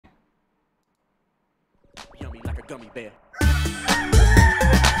gummy bear.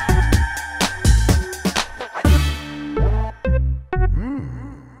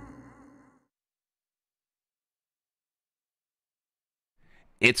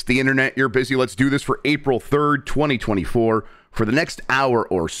 It's the internet. You're busy. Let's do this for April 3rd, 2024. For the next hour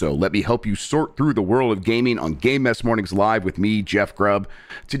or so, let me help you sort through the world of gaming on Game Mess Mornings Live with me, Jeff Grubb.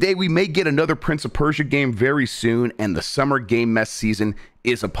 Today, we may get another Prince of Persia game very soon, and the summer Game Mess season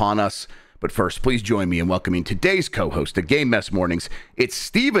is upon us. But first, please join me in welcoming today's co-host of Game Mess Mornings. It's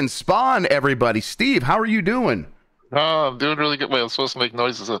Steven Spohn, everybody. Steve, how are you doing? Oh, I'm doing really good. Wait, I'm supposed to make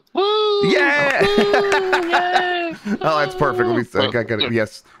noises. Woo! Yeah! Woo! Yay! Oh, that's perfect. Let me, I got it.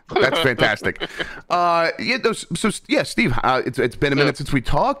 Yes, that's fantastic. Yeah, Steve, it's been a minute since we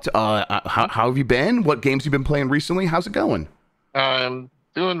talked. How have you been? What games have you been playing recently? How's it going? I'm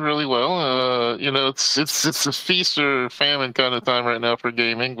doing really well. It's a feast or famine kind of time right now for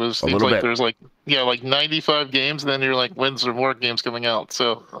gaming. It seems like there's like 95 games, and then you're like, when's there more games coming out?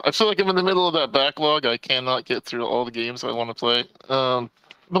 So I feel like I'm in the middle of that backlog. I cannot get through all the games I want to play.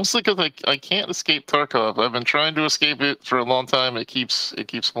 Mostly because I can't escape Tarkov. I've been trying to escape it for a long time. It keeps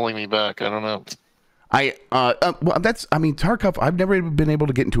pulling me back. I don't know. Tarkov, I've never even been able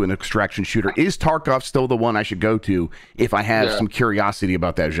to get into an extraction shooter. Is Tarkov still the one I should go to if I have some curiosity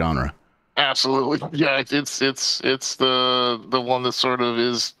about that genre? Absolutely. Yeah, it's the one that sort of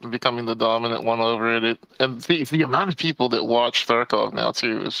is becoming the dominant one over it. And the amount of people that watch Tarkov now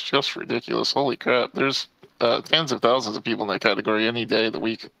too is just ridiculous. Holy crap. There's tens of thousands of people in that category any day of the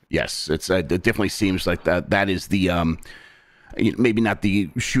week. Yes, it definitely seems like that is the maybe not the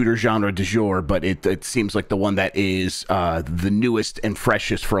shooter genre du jour, but it seems like the one that is the newest and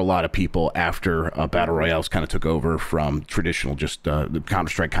freshest for a lot of people after Battle Royales kind of took over from traditional just the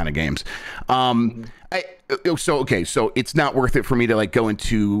Counter-Strike kind of games. So it's not worth it for me to like go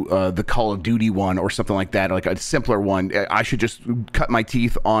into the Call of Duty one or something like that, like a simpler one. I should just cut my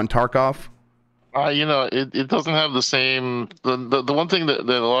teeth on Tarkov. It doesn't have the same the one thing that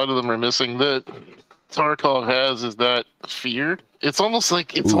a lot of them are missing that Tarkov has is that fear. It's almost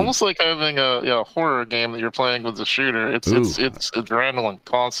like having a horror game that you're playing with a shooter. It's adrenaline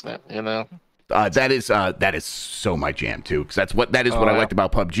constant, That is so my jam too, because what I liked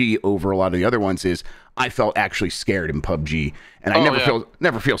about PUBG over a lot of the other ones is I felt actually scared in PUBG, and I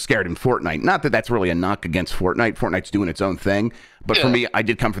never feel scared in Fortnite. Not that that's really a knock against Fortnite. Fortnite's doing its own thing, but for me, I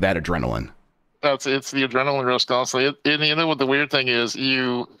did come for that adrenaline. It's the adrenaline rush constantly. And what the weird thing is,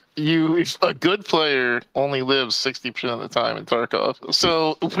 if a good player only lives 60% of the time in Tarkov.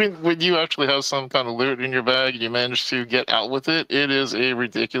 So when you actually have some kind of loot in your bag and you manage to get out with it, it is a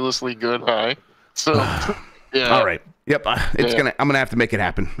ridiculously good high. So yeah. All right. Yep. I'm gonna have to make it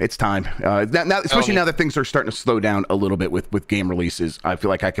happen. It's time. Now, especially now that things are starting to slow down a little bit with game releases, I feel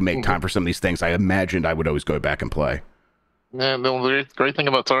like I can make time for some of these things I imagined I would always go back and play. Yeah, the great thing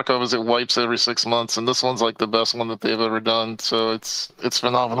about Tarkov is it wipes every 6 months, and this one's like the best one that they've ever done. So it's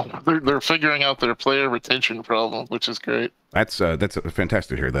phenomenal. They're figuring out their player retention problem, which is great. That's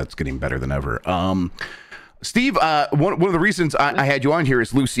fantastic to hear. That's getting better than ever. Steve, one of the reasons I had you on here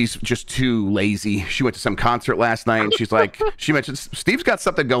is Lucy's just too lazy. She went to some concert last night, and she mentioned Steve's got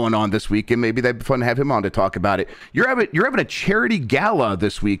something going on this weekend. Maybe that'd be fun to have him on to talk about it. You're having a charity gala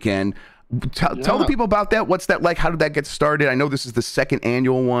this weekend. Tell the people about that. What's that like? How did that get started? I know this is the second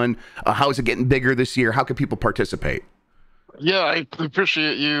annual one. How is it getting bigger this year? How can people participate? Yeah, I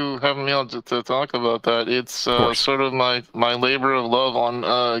appreciate you having me on to talk about that. It's sort of my labor of love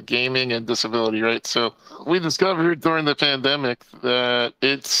on gaming and disability, right? So we discovered during the pandemic that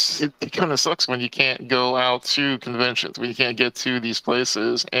it kind of sucks when you can't go out to conventions, when you can't get to these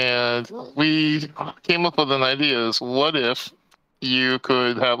places. And we came up with an idea: is what if you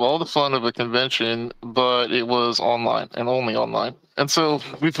could have all the fun of a convention, but it was online and only online. And so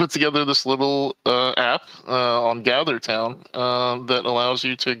we put together this little app on GatherTown that allows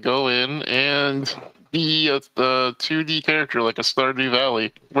you to go in and be a 2D character, like a Stardew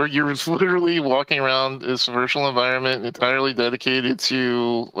Valley, where you're literally walking around this virtual environment entirely dedicated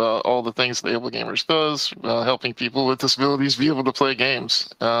to all the things that AbleGamers does, helping people with disabilities be able to play games.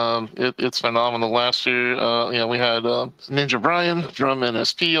 It's phenomenal. Last year, we had Ninja Brian, Drum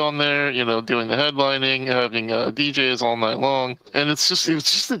NSP on there, doing the headlining, having DJs all night long. And it was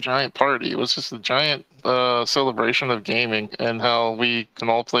just a giant party. It was just a giant celebration of gaming and how we can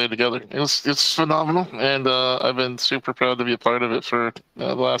all play together. It's phenomenal, and I've been super proud to be a part of it for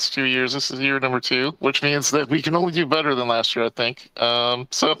the last 2 years. This is year number 2, which means that we can only do better than last year, I think.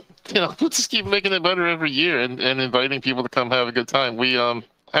 So we'll just keep making it better every year and inviting people to come have a good time. We have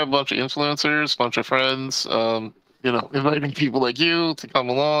a bunch of influencers, a bunch of friends, inviting people like you to come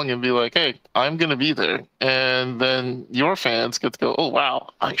along and be like, hey, I'm going to be there. And then your fans get to go, oh, wow,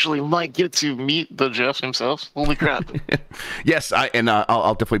 I actually might get to meet the Jeff himself. Holy crap. Yes,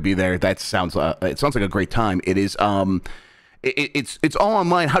 I'll definitely be there. That sounds it sounds like a great time. It is it's all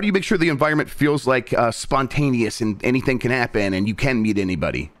online. How do you make sure the environment feels like spontaneous and anything can happen and you can meet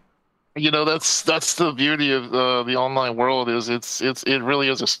anybody? That's the beauty of the online world. Is it really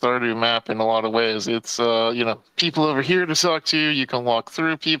is a Stardew map in a lot of ways. It's people over here to talk to. You can walk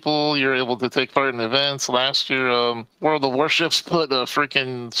through people. You're able to take part in events. Last year, World of Warships put a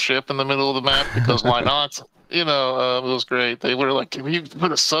freaking ship in the middle of the map because why not? It was great. They were like, can we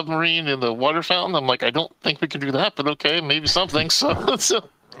put a submarine in the water fountain? I'm like, I don't think we can do that, but okay, maybe something. So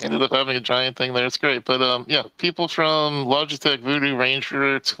ended up having a giant thing there. It's great. But yeah, people from Logitech, Voodoo,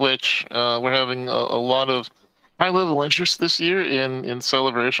 Ranger, Twitch, we're having a lot of high-level interest this year in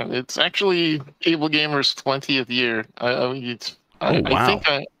celebration. It's actually AbleGamers' 20th year. Wow.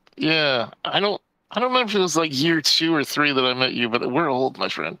 I don't remember if it was like year 2 or 3 that I met you, but we're old, my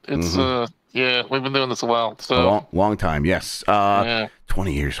friend. It's yeah, we've been doing this a while. So long time, yes. 20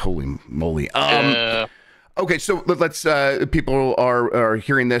 years, holy moly. Yeah. Okay, so let's. People are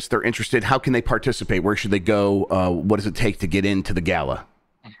hearing this. They're interested. How can they participate? Where should they go? What does it take to get into the gala?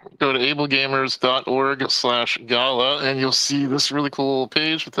 Go to ablegamers.org/gala, and you'll see this really cool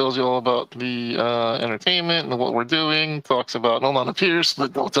page that tells you all about the entertainment and what we're doing. Talks about Nolana Pierce,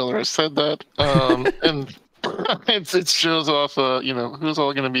 but don't tell her I said that. And it shows off, who's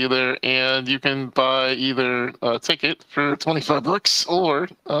all going to be there, and you can buy either a ticket for $25 or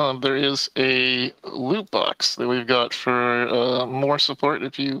there is a loot box that we've got for more support.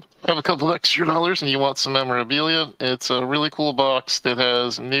 If you have a couple extra dollars and you want some memorabilia, it's a really cool box that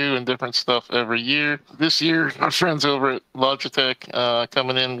has new and different stuff every year. This year, our friends over at Logitech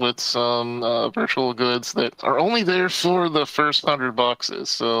coming in with some virtual goods that are only there for the first 100 boxes.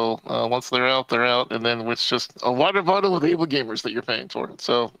 So once they're out, and then it's just a water bottle with AbleGamers that you're paying for.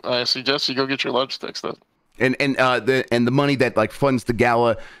 So I suggest you go get your Logitech stuff. And the money that like funds the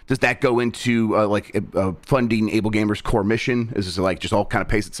gala, does that go into funding AbleGamers' core mission? Is this like just all kind of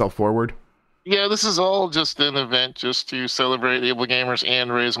pays itself forward? Yeah, this is all just an event just to celebrate AbleGamers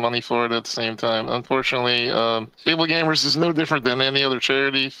and raise money for it at the same time. Unfortunately, AbleGamers is no different than any other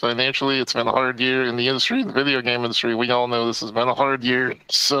charity financially. It's been a hard year in the industry, the video game industry. We all know this has been a hard year.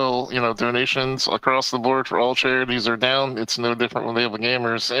 So, donations across the board for all charities are down. It's no different with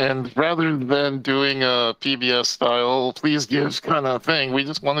AbleGamers. And rather than doing a PBS style, please give kind of thing, we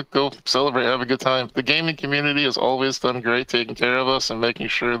just want to go celebrate, have a good time. The gaming community has always done great taking care of us and making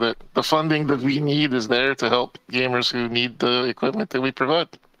sure that the funding that we need is there to help gamers who need the equipment that we provide.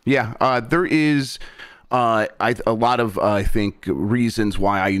 Yeah, there is a lot of, I think, reasons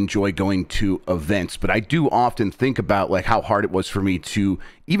why I enjoy going to events, but I do often think about like how hard it was for me to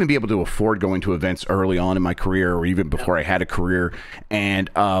even be able to afford going to events early on in my career or even before I had a career. And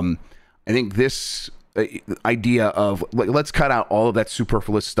I think this idea of like, let's cut out all of that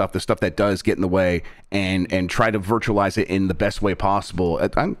superfluous stuff, the stuff that does get in the way, and try to virtualize it in the best way possible.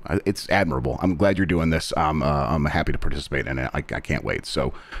 It's admirable. I'm glad you're doing this. I'm happy to participate in it. I can't wait.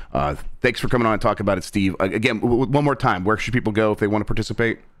 So thanks for coming on and talking about it, Steve. Again, one more time, where should people go if they want to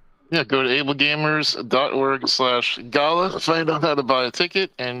participate? Yeah, go to ablegamers.org/gala, find out how to buy a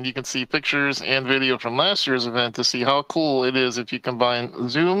ticket, and you can see pictures and video from last year's event to see how cool it is if you combine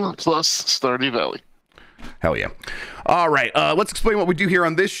Zoom plus Stardew Valley. Hell yeah. All right, let's explain what we do here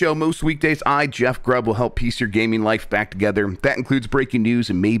on this show. Most weekdays, I, Jeff Grubb, will help piece your gaming life back together. That includes breaking news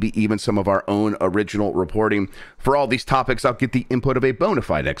and maybe even some of our own original reporting. For all these topics, I'll get the input of a bona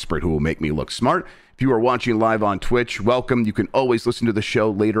fide expert who will make me look smart. If you are watching live on Twitch, welcome. You can always listen to the show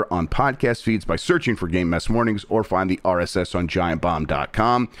later on podcast feeds by searching for Game Mess Mornings or find the RSS on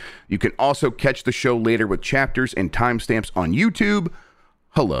giantbomb.com. You can also catch the show later with chapters and timestamps on YouTube.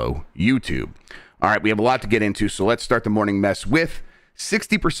 Hello, YouTube. All right, we have a lot to get into, so let's start the morning mess with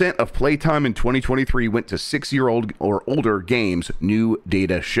 60% of playtime in 2023 went to 6-year-old or older games, new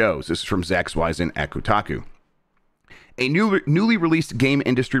data shows. This is from Zach Swisen at Kotaku. A newly released game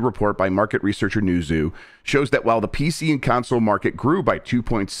industry report by market researcher Newzoo shows that while the PC and console market grew by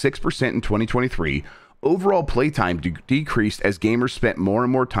 2.6% in 2023, overall playtime decreased as gamers spent more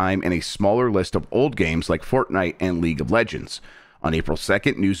and more time in a smaller list of old games like Fortnite and League of Legends. On April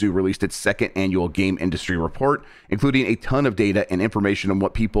 2nd, Newzoo released its second annual game industry report, including a ton of data and information on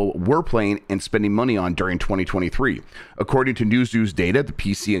what people were playing and spending money on during 2023. According to Newzoo's data, the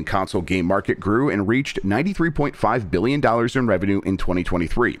PC and console game market grew and reached $93.5 billion in revenue in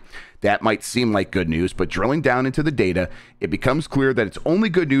 2023. That might seem like good news, but drilling down into the data, it becomes clear that it's only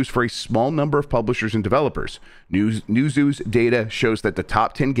good news for a small number of publishers and developers. Newzoo's data shows that the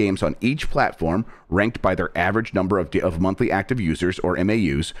top 10 games on each platform, ranked by their average number of monthly active users, or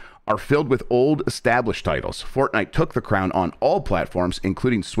MAUs, are filled with old, established titles. Fortnite took the crown on all platforms,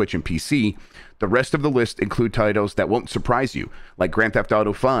 including Switch and PC. The rest of the list include titles that won't surprise you, like Grand Theft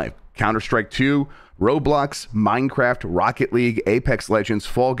Auto 5, Counter-Strike 2, Roblox, Minecraft, Rocket League, Apex Legends,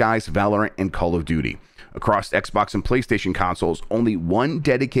 Fall Guys, Valorant, and Call of Duty. Across Xbox and PlayStation consoles, only one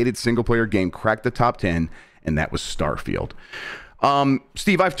dedicated single-player game cracked the top 10, and that was Starfield.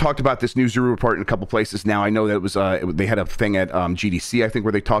 Steve, I've talked about this Newzoo report in a couple places now. I know that it was they had a thing at GDC, I think,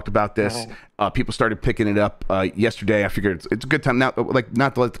 where they talked about this. People started picking it up yesterday. I figured it's a good time now, like,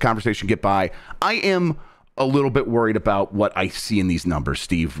 not to let the conversation get by. I am a little bit worried about what I see in these numbers,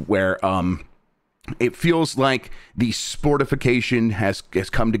 Steve, where it feels like the sportification has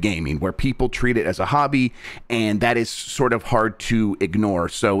come to gaming, where people treat it as a hobby, and that is sort of hard to ignore.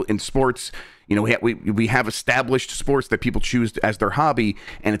 So in sports, you know, we have established sports that people choose as their hobby,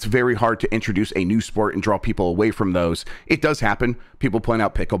 and it's very hard to introduce a new sport and draw people away from those. It does happen. People point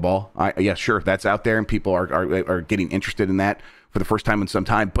out pickleball. Yeah, sure, that's out there, and people are getting interested in that for the first time in some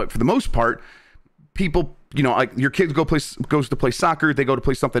time. But for the most part, people, you know, like your kids goes to play soccer, they go to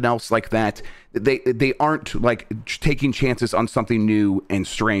play something else like that. They aren't like taking chances on something new and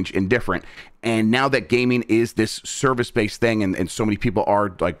strange and different. And now that gaming is this service-based thing, and so many people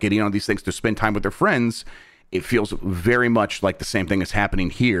are like getting on these things to spend time with their friends, it feels very much like the same thing is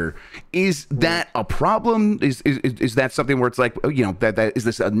happening here. Is that a problem? Is that something where it's like, you know, that is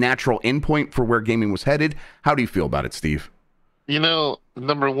this a natural endpoint for where gaming was headed? How do you feel about it, Steve? You know,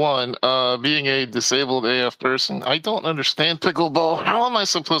 number one, being a disabled AF person, I don't understand pickleball. How am I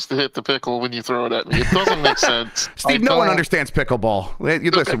supposed to hit the pickle when you throw it at me? It doesn't make sense. Steve, no one understands pickleball. Listen,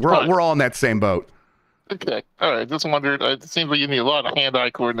 Okay, we're all in that same boat. Okay, all right. Just wondered. It seems like you need a lot of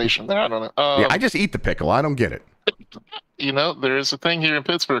hand-eye coordination there. I don't know. Yeah, I just eat the pickle. I don't get it. You know, there is a thing here in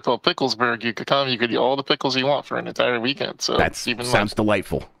Pittsburgh called Picklesburg. You could come, you could eat all the pickles you want for an entire weekend. So that sounds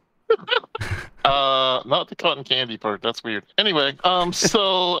delightful. Not the cotton candy part. That's weird. Anyway, no,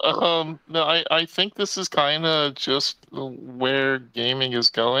 I think this is kind of just where gaming is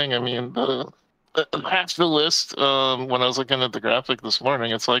going. I mean, half the list, when I was looking at the graphic this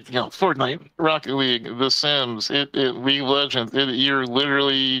morning, it's like, you know, Fortnite, Rocket League, The Sims, League of Legends. You're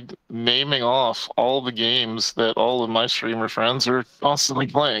literally naming off all the games that all of my streamer friends are constantly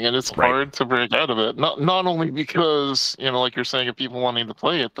playing, and it's hard to break out of it. Not only because, you know, like you're saying, of people wanting to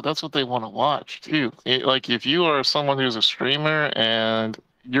play it, but that's what they want to watch too. Like if you are someone who's a streamer and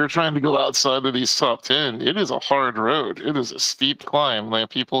you're trying to go outside of these top 10, it is a hard road. It is a steep climb. Like,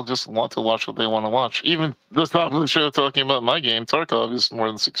 people just want to watch what they want to watch. Even the top of the show talking about my game, Tarkov, is more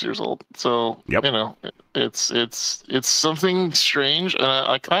than 6 years old. So, you know, it's something strange. And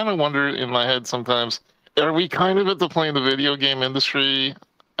I kind of wonder in my head sometimes, are we kind of at the point of the video game industry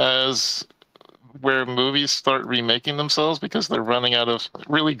as where movies start remaking themselves because they're running out of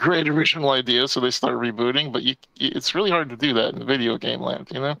really great original ideas, so they start rebooting? But it's really hard to do that in video game land,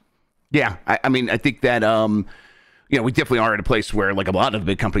 you know? Yeah, I mean, I think that you know, we definitely are at a place where, like, a lot of the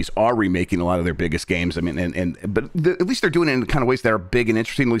big companies are remaking a lot of their biggest games. I mean, but at least they're doing it in kind of ways that are big and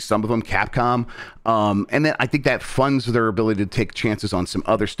interesting. At least some of them, Capcom, and then I think that funds their ability to take chances on some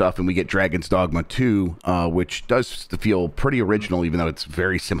other stuff. And we get Dragon's Dogma 2, which does feel pretty original, even though it's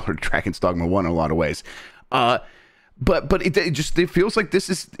very similar to Dragon's Dogma 1 in a lot of ways. But it feels like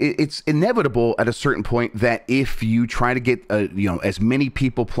it's inevitable at a certain point that if you try to get you know, as many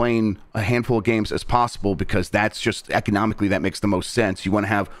people playing a handful of games as possible, because that's just economically that makes the most sense. You want to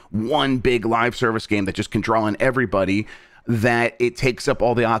have one big live service game that just can draw in everybody, that it takes up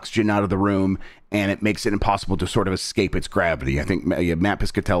all the oxygen out of the room and it makes it impossible to sort of escape its gravity. I think Matt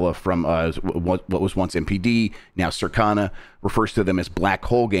Piscatella from what was once MPD, now Circana, refers to them as black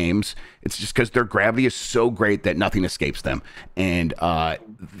hole games. It's just because their gravity is so great that nothing escapes them. And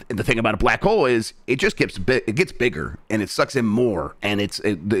the thing about a black hole is it just gets bigger and it sucks in more, and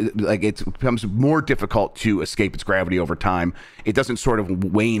it becomes more difficult to escape its gravity over time. It doesn't sort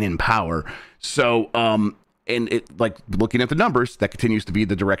of wane in power. So and it, like, looking at the numbers, that continues to be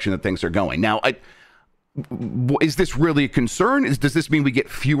the direction that things are going. Now, is this really a concern? Does this mean we get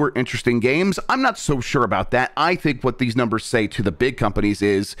fewer interesting games? I'm not so sure about that. I think what these numbers say to the big companies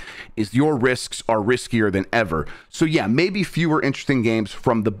is your risks are riskier than ever. So yeah, maybe fewer interesting games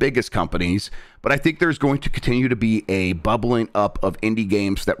from the biggest companies, but I think there's going to continue to be a bubbling up of indie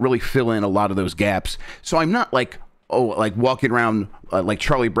games that really fill in a lot of those gaps. So I'm not like like walking around like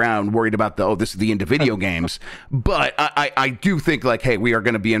Charlie Brown, worried about this is the end of video games. But I do think like, hey, we are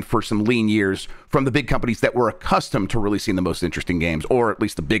going to be in for some lean years from the big companies that were accustomed to releasing the most interesting games, or at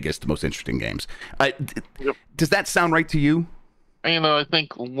least the biggest, most interesting games. Does that sound right to you? I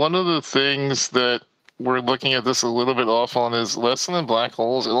think one of the things that we're looking at this a little bit off on is less than black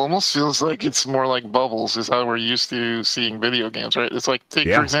holes. It almost feels like it's more like bubbles is how we're used to seeing video games, right? It's like,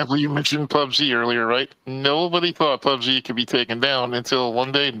 for example, you mentioned PUBG earlier, right? Nobody thought PUBG could be taken down until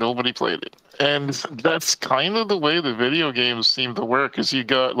one day nobody played it. And that's kind of the way the video games seem to work, is you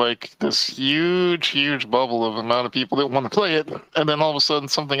got like this huge bubble of amount of people that want to play it, and then all of a sudden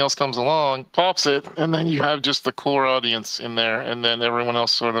something else comes along, pops it, and then you have just the core audience in there, and then everyone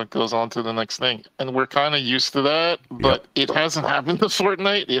else sort of goes on to the next thing. And we're kind of used to that, but it hasn't happened to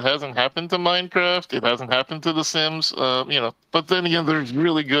Fortnite, it hasn't happened to Minecraft, it hasn't happened to The Sims, But then again, they're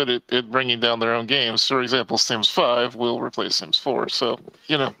really good at bringing down their own games. For example, Sims 5 will replace Sims 4. So,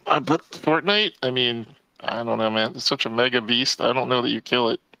 but Fortnite, I mean, I don't know, man. It's such a mega beast. I don't know that you kill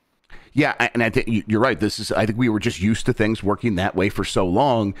it. Yeah, and I think you're right. I think we were just used to things working that way for so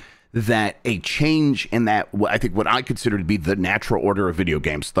long that a change in that, I think what I consider to be the natural order of video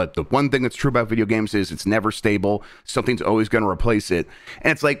games. The one thing that's true about video games is it's never stable. Something's always going to replace it.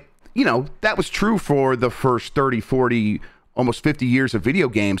 And it's like, that was true for the first 30, 40, almost 50 years of video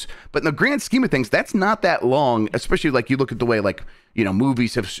games, but in the grand scheme of things, that's not that long, especially like you look at the way like,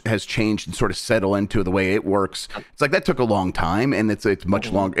 movies has changed and sort of settle into the way it works. It's like that took a long time, and it's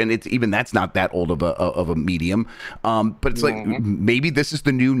much longer, and that's not that old of a medium. But it's like maybe this is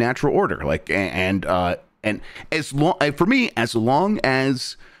the new natural order. Like, and as long, for me, as long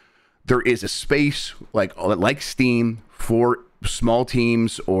as there is a space like Steam for small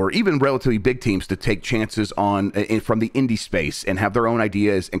teams or even relatively big teams to take chances on from the indie space and have their own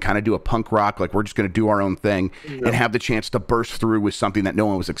ideas and kind of do a punk rock, like we're just going to do our own thing and have the chance to burst through with something that no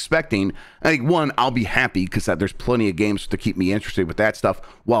one was expecting. I think I'll be happy because there's plenty of games to keep me interested with that stuff,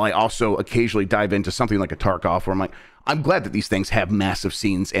 while I also occasionally dive into something like a Tarkov where I'm glad that these things have massive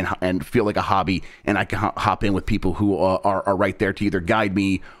scenes and feel like a hobby, and I can hop in with people who are right there to either guide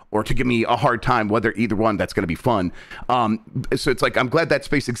me or to give me a hard time, whether either one, that's going to be fun. So it's like, I'm glad that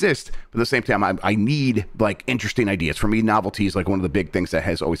space exists, but at the same time, I need like interesting ideas. For me, novelty is like one of the big things that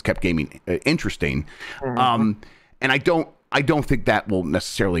has always kept gaming interesting. And I don't think that will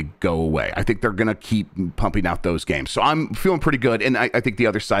necessarily go away. I think they're going to keep pumping out those games. So I'm feeling pretty good. And I think the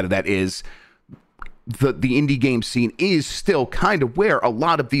other side of that is the indie game scene is still kind of where a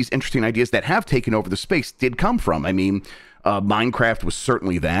lot of these interesting ideas that have taken over the space did come from. I mean, Minecraft was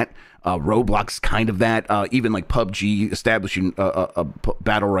certainly that. Roblox kind of that. Even like PUBG establishing a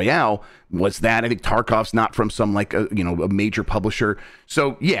battle royale was that. I think Tarkov's not from some like a major publisher.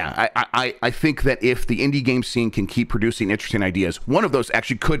 So yeah, I think that if the indie game scene can keep producing interesting ideas, one of those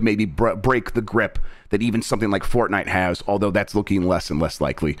actually could maybe break the grip that even something like Fortnite has, although that's looking less and less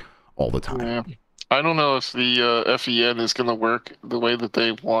likely all the time. Yeah. I don't know if the FEN is going to work the way that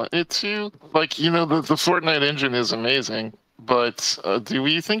they want it to. Like, the Fortnite engine is amazing, but do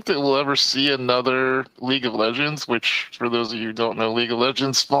we think that we'll ever see another League of Legends, which, for those of you who don't know, League of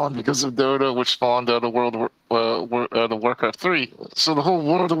Legends spawned because of Dota, which spawned out of Warcraft 3. So the whole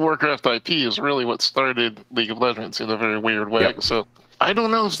World of Warcraft IP is really what started League of Legends in a very weird way. Yep. So I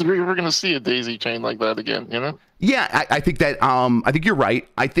don't know if we're ever going to see a daisy chain like that again, Yeah, I think that, I think you're right.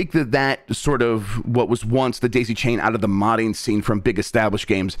 I think that sort of what was once the daisy chain out of the modding scene from big established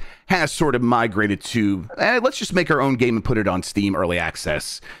games has sort of migrated to, let's just make our own game and put it on Steam Early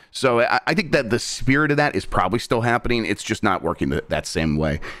Access. So I think that the spirit of that is probably still happening. It's just not working that same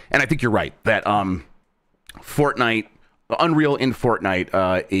way. And I think you're right that Fortnite, Unreal in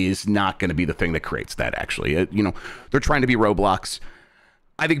Fortnite is not going to be the thing that creates that, actually. They're trying to be Roblox.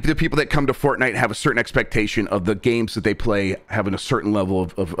 I think the people that come to Fortnite have a certain expectation of the games that they play having a certain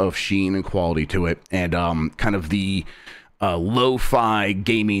level of sheen and quality to it, and kind of the lo-fi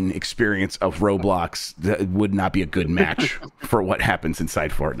gaming experience of Roblox that would not be a good match for what happens inside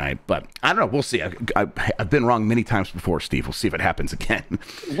Fortnite. But I don't know. We'll see. I've been wrong many times before, Steve. We'll see if it happens again.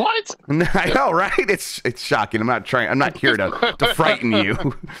 What? I know, right? It's shocking. I'm not here to frighten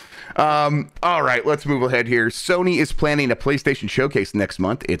you. All right, let's move ahead here. Sony is planning a PlayStation showcase next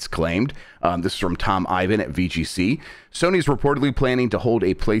month, it's claimed. This is from Tom Ivan at VGC. Sony is reportedly planning to hold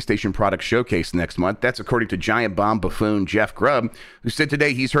a PlayStation product showcase next month. That's according to giant bomb buffoon Jeff Grubb, who said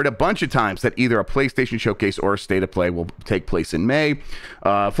today he's heard a bunch of times that either a PlayStation showcase or a state of play will take place in May,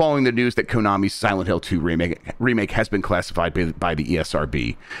 following the news that Konami's Silent Hill 2 remake has been classified by the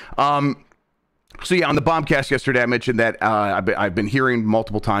ESRB. So yeah, on the Bombcast yesterday, I mentioned that I've been hearing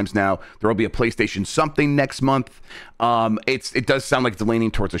multiple times now there will be a PlayStation something next month. It does sound like it's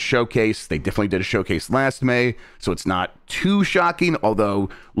leaning towards a showcase. They definitely did a showcase last May, so it's not too shocking. Although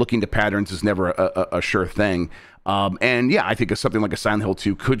looking to patterns is never a sure thing. And yeah, I think something like a Silent Hill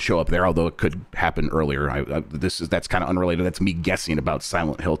 2 could show up there, although it could happen earlier. That's kind of unrelated. That's me guessing about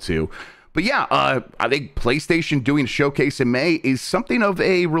Silent Hill 2. But yeah, I think PlayStation doing a showcase in May is something of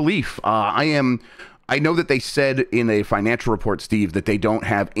a relief. I know that they said in a financial report, Steve, that they don't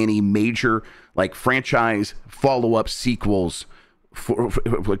have any major like franchise follow-up sequels for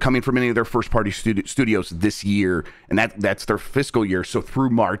coming from any of their first-party studios this year, and that's their fiscal year, so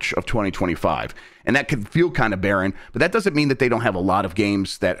through March of 2025. And that could feel kind of barren, but that doesn't mean that they don't have a lot of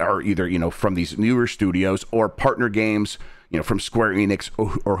games that are either from these newer studios or partner games from Square Enix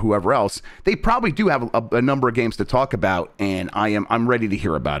or whoever else. They probably do have a number of games to talk about, and I'm ready to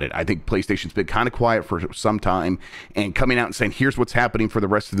hear about it. I think PlayStation's been kind of quiet for some time, and coming out and saying, here's what's happening for the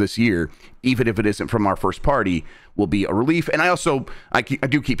rest of this year, even if it isn't from our first party, will be a relief. And I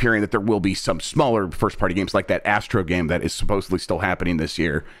do keep hearing that there will be some smaller first party games like that Astro game that is supposedly still happening this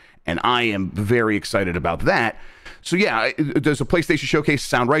year, and I am very excited about that. So yeah, does a PlayStation Showcase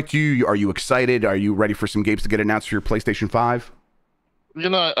sound right to you? Are you excited? Are you ready for some games to get announced for your PlayStation 5?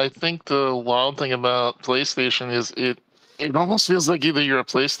 I think the wild thing about PlayStation is it almost feels like either you're a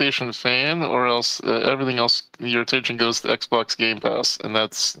PlayStation fan or else everything else, your attention goes to Xbox Game Pass, and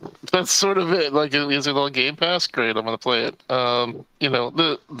that's sort of it. Like, is it on Game Pass? Great, I'm gonna play it. The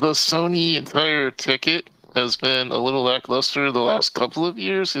Sony entire ticket has been a little lackluster the last couple of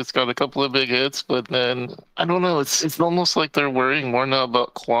years. It's got a couple of big hits, but then I don't know. It's almost like they're worrying more now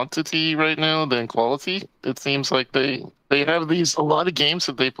about quantity right now than quality. It seems like they have a lot of games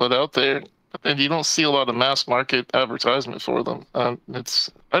that they put out there, but then you don't see a lot of mass market advertisement for them. I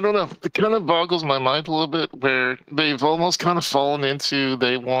don't know. It kind of boggles my mind a little bit where they've almost kind of fallen into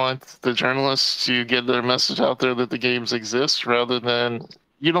they want the journalists to get their message out there that the games exist rather than.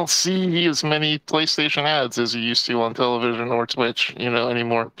 You don't see as many PlayStation ads as you used to on television or Twitch,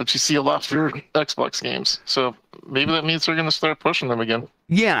 anymore. But you see a lot for Xbox games. So maybe that means they're going to start pushing them again.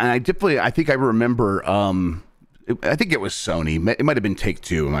 Yeah, and I think I remember, I think it was Sony. It might have been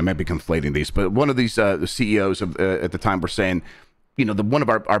Take-Two. I might be conflating these. But one of these the CEOs at the time were saying, one of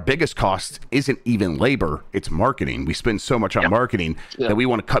our biggest costs isn't even labor, it's marketing. We spend so much on marketing that we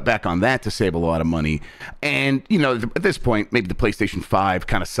want to cut back on that to save a lot of money. And, at this point, maybe the PlayStation 5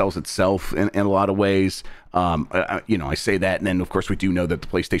 kind of sells itself in a lot of ways. I say that, and then, of course, we do know that the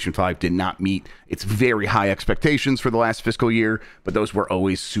PlayStation 5 did not meet its very high expectations for the last fiscal year, but those were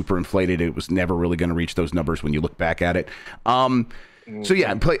always super inflated. It was never really going to reach those numbers when you look back at it. So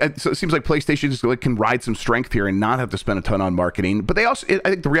yeah, so it seems like PlayStation can ride some strength here and not have to spend a ton on marketing. But I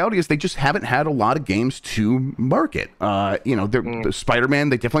think the reality is they just haven't had a lot of games to market. Spider-Man,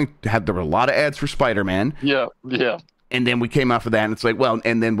 there were a lot of ads for Spider-Man. Yeah. And then we came off of that, and it's like, well,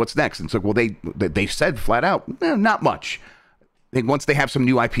 and then what's next? And it's like, well, they said flat out, not much. I think once they have some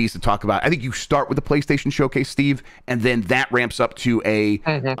new IPs to talk about, I think you start with the PlayStation Showcase, Steve, and then that ramps up to a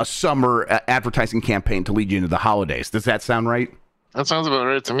summer advertising campaign to lead you into the holidays. Does that sound right? That sounds about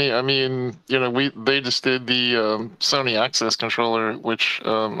right to me. I mean, they just did the Sony Access controller, which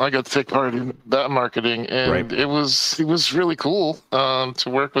I got to take part in that marketing, and it was really cool to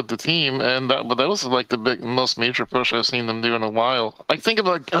work with the team, but that was like the most major push I've seen them do in a while. I think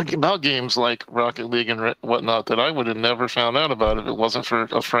about games like Rocket League and whatnot that I would have never found out about if it wasn't for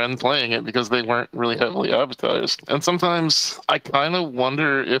a friend playing it because they weren't really heavily advertised. And sometimes I kind of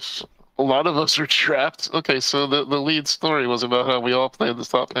wonder if a lot of us are trapped. Okay, so the lead story was about how we all played the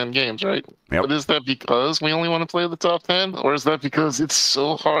top 10 games, right? Yep. But is that because we only want to play the top 10? Or is that because it's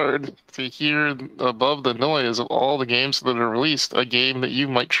so hard to hear above the noise of all the games that are released, a game that you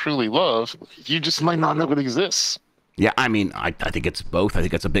might truly love, you just might not know it exists? Yeah, I mean, I think it's both. I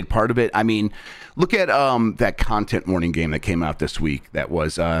think that's a big part of it. I mean, look at that content warning game that came out this week. That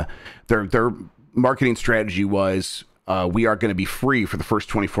was their marketing strategy was, we are going to be free for the first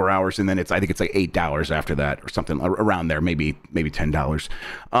 24 hours, and then I think it's like $8 after that or something around there, maybe $10.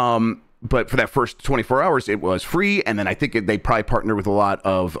 But for that first 24 hours, it was free, and then I think they probably partnered with a lot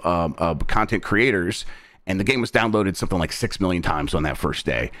of content creators, and the game was downloaded something like 6 million times on that first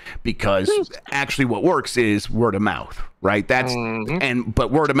day because actually what works is word of mouth, right?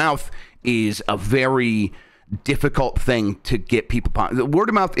 But word of mouth is a very difficult thing to get people. Word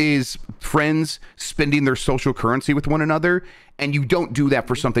of mouth is friends spending their social currency with one another, And you don't do that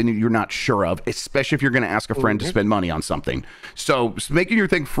for something that you're not sure of, especially if you're going to ask a friend to spend money on something. So making your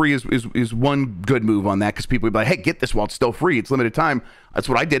thing free is one good move on that, because people would be like, hey, get this while it's still free. It's limited time. That's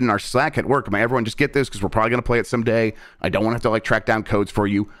what I did in our Slack at work. Everyone just get this because we're probably going to play it someday. I don't want to have to like track down codes for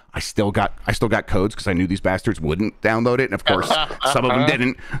you. I still got codes because I knew these bastards wouldn't download it. And of course, some of them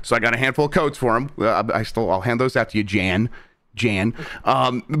didn't. So I got a handful of codes for them. I'll hand those out to you, Jan.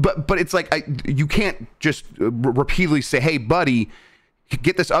 But it's like you can't just repeatedly say, hey buddy,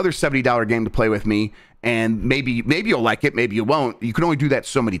 get this other $70 game to play with me, and maybe you'll like it, maybe you won't. You can only do that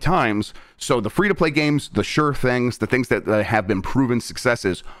so many times. So the free-to-play games, the sure things, the things that have been proven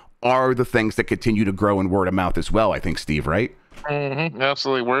successes, are the things that continue to grow in word of mouth as well, I think, Steve, right?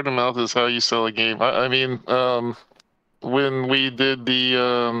 Absolutely. Word of mouth is how you sell a game. I mean, when we did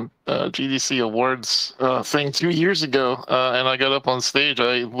the GDC Awards thing 2 years ago, and I got up on stage,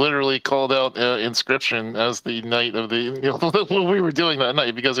 I literally called out Inscription as the night of the, what we were doing that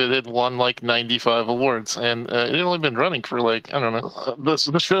night, because it had won like 95 awards, and it had only been running for like, I don't know,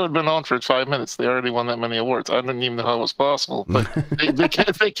 the show had been on for 5 minutes. They already won that many awards. I didn't even know how it was possible, but they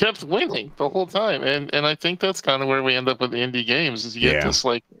kept winning the whole time, and I think that's kind of where we end up with indie games, is you get this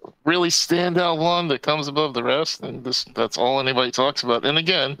like really standout one that comes above the rest, and that's all anybody talks about. And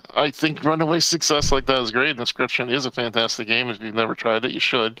again, I think runaway success like that is great. Inscription is a fantastic game. If you've never tried it, you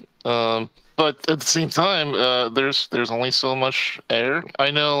should. But at the same time, there's only so much air.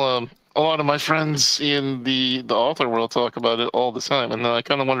 I know a lot of my friends in the author world talk about it all the time, and I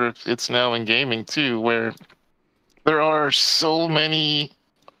kind of wonder if it's now in gaming too, where there are so many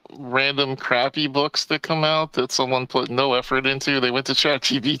random crappy books that come out that someone put no effort into. They went to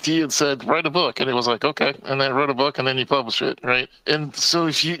ChatGPT and said, write a book, and it was like, okay, and then wrote a book, and then you publish it, right? And so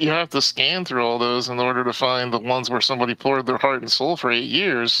if you have to scan through all those in order to find the ones where somebody poured their heart and soul for 8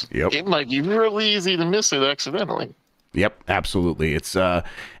 years, it might be really easy to miss it accidentally. Yep, absolutely. It's and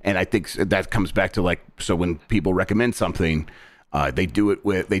I think that comes back to like, so when people recommend something, they do it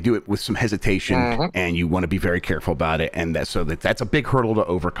with some hesitation, and you want to be very careful about it, and that's a big hurdle to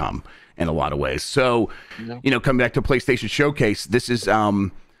overcome in a lot of ways. So, coming back to PlayStation Showcase, this is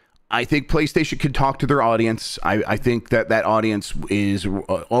I think PlayStation can talk to their audience. I think that audience is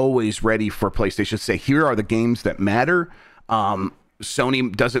always ready for PlayStation to say, here are the games that matter.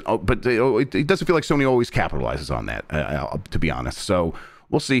 Sony doesn't, but it doesn't feel like Sony always capitalizes on that, to be honest. So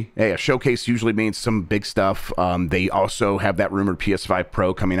we'll see. Hey, a showcase usually means some big stuff. They also have that rumored PS5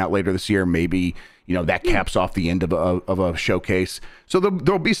 Pro coming out later this year. Maybe that caps off the end of a showcase. So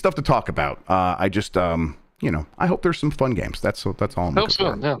there'll be stuff to talk about. I just I hope there's some fun games. That's all I'm looking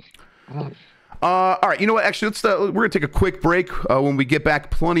for. Yeah. All right, you know what? Actually, we're gonna take a quick break. When we get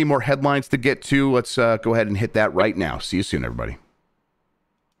back, plenty more headlines to get to. Let's go ahead and hit that right now. See you soon, everybody.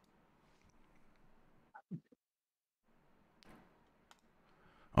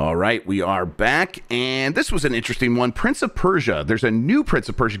 All right, we are back, and this was an interesting one. Prince of Persia. There's a new Prince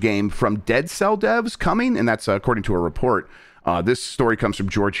of Persia game from Dead Cell devs coming, and that's according to a report. This story comes from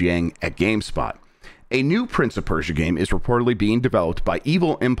George Yang at GameSpot. A new Prince of Persia game is reportedly being developed by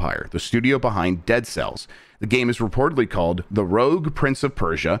Evil Empire, the studio behind Dead Cells. The game is reportedly called The Rogue Prince of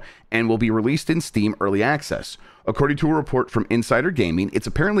Persia and will be released in Steam Early Access. According to a report from Insider Gaming, it's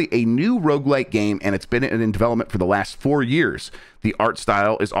apparently a new roguelite game, and it's been in development for the last 4 years. The art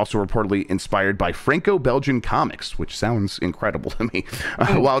style is also reportedly inspired by Franco-Belgian comics, which sounds incredible to me.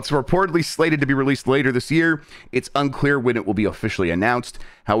 While it's reportedly slated to be released later this year, it's unclear when it will be officially announced.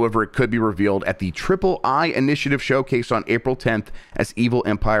 However, it could be revealed at the Triple I Initiative Showcase on April 10th, as Evil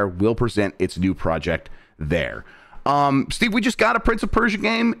Empire will present its new project there. Steve, we just got a Prince of Persia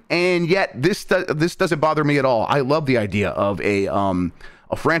game, and yet this doesn't bother me at all. I love the idea of a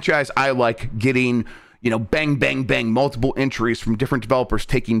franchise I like getting, bang, bang, bang, multiple entries from different developers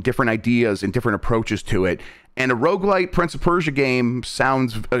taking different ideas and different approaches to it. And a roguelite Prince of Persia game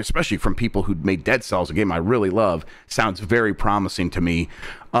sounds, especially from people who made Dead Cells, a game I really love, sounds very promising to me.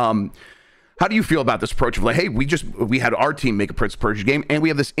 How do you feel about this approach of like, hey, we had our team make a Prince of Persia game, and we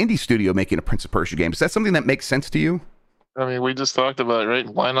have this indie studio making a Prince of Persia game? Is that something that makes sense to you? I mean, we just talked about it, right?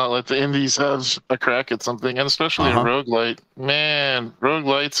 Why not let the indies have a crack at something, and especially a roguelite? Man,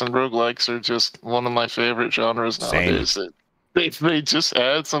 roguelites and roguelikes are just one of my favorite genres nowadays. They just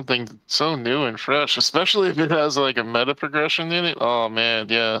add something so new and fresh, especially if it has like a meta progression in it. Oh man,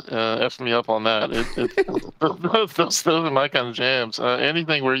 yeah, F me up on that. Those are my kind of jams.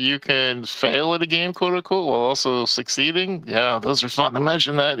 Anything where you can fail at a game, quote unquote, while also succeeding. Yeah, those are fun.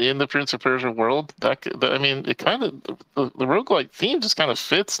 Imagine that in the Prince of Persia world. I mean, it kind of the roguelike theme just kind of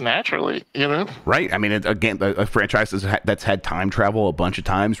fits naturally, Right. I mean, again, a franchise that's had time travel a bunch of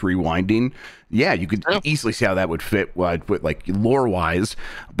times, rewinding. Yeah, you could easily see how that would fit with like lore wise,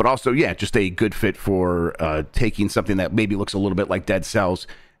 but also, yeah, just a good fit for taking something that maybe looks a little bit like Dead Cells,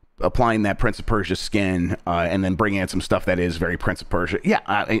 applying that Prince of Persia skin, and then bringing in some stuff that is very Prince of Persia. Yeah,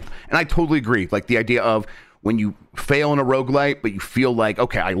 and I totally agree. Like the idea of when you fail in a roguelite, but you feel like,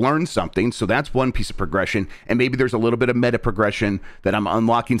 okay, I learned something, so that's one piece of progression, and maybe there's a little bit of meta progression that I'm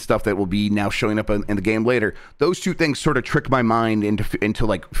unlocking stuff that will be now showing up in the game later. Those two things sort of trick my mind into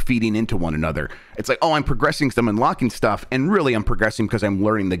like feeding into one another. It's like, oh, I'm progressing because I'm unlocking stuff, and really I'm progressing because I'm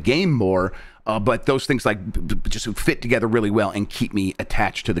learning the game more. But those things like just fit together really well and keep me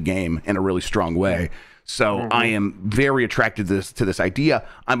attached to the game in a really strong way. So I am very attracted to this idea.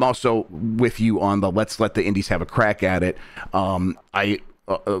 I'm also with you on the let's let the indies have a crack at it. I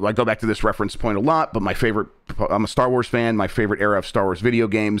go back to this reference point a lot, but I'm a Star Wars fan. My favorite era of Star Wars video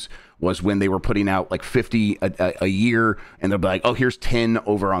games was when they were putting out like 50 a year, and they'll be like, oh, here's 10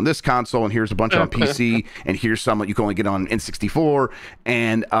 over on this console, and here's a bunch on PC, and here's some that you can only get on N64.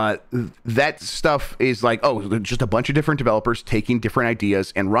 And that stuff is like, oh, just a bunch of different developers taking different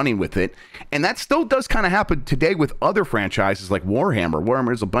ideas and running with it. And that still does kind of happen today with other franchises like Warhammer.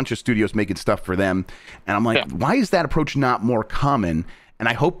 There's a bunch of studios making stuff for them. And I'm like, why is that approach not more common? And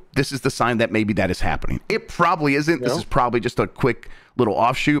I hope this is the sign that maybe that is happening. It probably isn't. This is probably just a quick little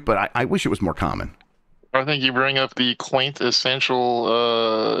offshoot, but I wish it was more common. I think you bring up the quaint,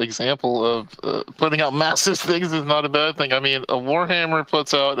 essential example of putting out massive things is not a bad thing. I mean, a Warhammer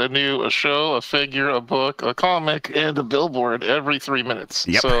puts out a show, a figure, a book, a comic, and a billboard every 3 minutes.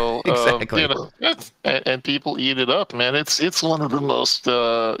 Yep, so exactly. And people eat it up, man. It's one of the most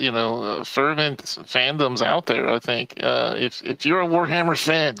fervent fandoms out there. I think if you're a Warhammer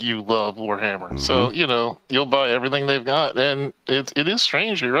fan, you love Warhammer. So you'll buy everything they've got, and it is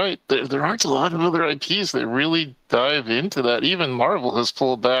strange. You're right. There aren't a lot of other IPs that really dive into that. Even Marvel has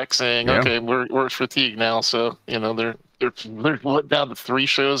pulled back, saying, "Okay, we're fatigued now." So they're what, down to 3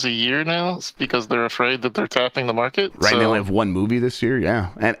 shows a year now because they're afraid that they're tapping the market. Right, they only have 1 movie this year. Yeah,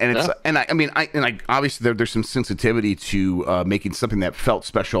 and it's I obviously there's some sensitivity to making something that felt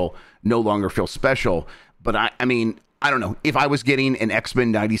special no longer feel special. But I mean, I don't know if I was getting an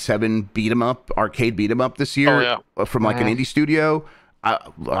X-Men '97 arcade beat 'em up this year from like an indie studio.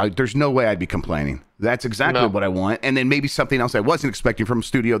 There's no way I'd be complaining. That's exactly what I want. And then maybe something else I wasn't expecting from a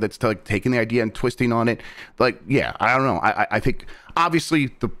studio that's like taking the idea and twisting on it. Like, yeah, I don't know. I think obviously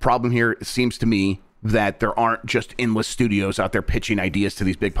the problem here seems to me that there aren't just endless studios out there pitching ideas to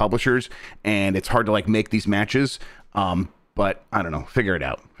these big publishers, and it's hard to like make these matches. But I don't know. Figure it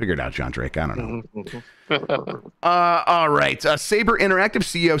out, John Drake. I don't know. All right. Saber Interactive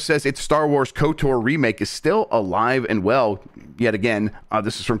CEO says its Star Wars KoTOR remake is still alive and well. Yet again,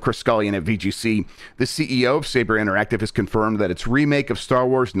 this is from Chris Scullion at VGC. The CEO of Saber Interactive has confirmed that its remake of Star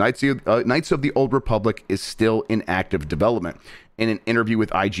Wars Knights of the Old Republic is still in active development. In an interview with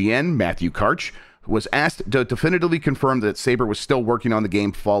IGN, Matthew Karch was asked to definitively confirm that Saber was still working on the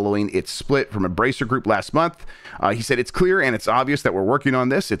game following its split from Embracer Group last month. He said, "It's clear and it's obvious that we're working on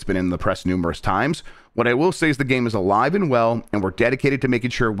this. It's been in the press numerous times. What I will say is the game is alive and well, and we're dedicated to making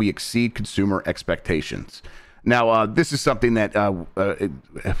sure we exceed consumer expectations." Now, this is something that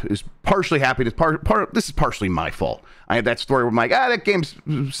is partially happening. This is partially my fault. I had that story where I'm like, that game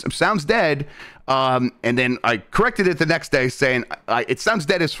sounds dead. And then I corrected it the next day saying, it sounds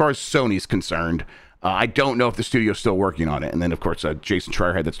dead as far as Sony's concerned. I don't know if the studio's still working on it. And then, of course, Jason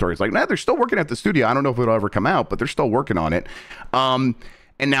Schreier had that story. It's like, they're still working at the studio. I don't know if it'll ever come out, but they're still working on it.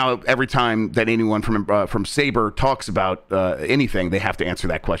 And now every time that anyone from Saber talks about anything, they have to answer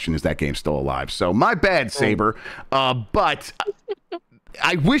that question: is that game still alive? So my bad, Saber. But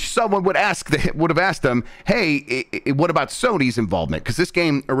I wish someone would have asked them, hey, what about Sony's involvement? Because this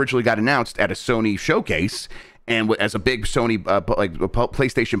game originally got announced at a Sony showcase and as a big Sony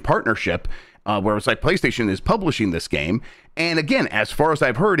PlayStation partnership, where it's like PlayStation is publishing this game. And again, as far as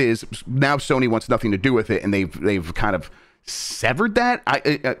I've heard, is now Sony wants nothing to do with it, and they've kind of severed that.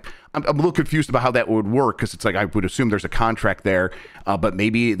 I'm a little confused about how that would work, because it's like I would assume there's a contract there, but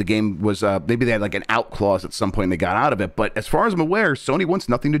maybe the game was maybe they had like an out clause at some point and they got out of it. But as far as I'm aware, Sony wants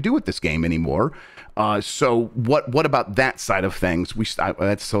nothing to do with this game anymore. So what about that side of things?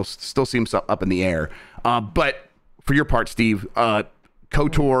 That still seems up in the air. But for your part, Steve,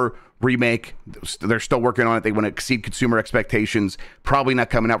 KoTOR remake, they're still working on it. They want to exceed consumer expectations. Probably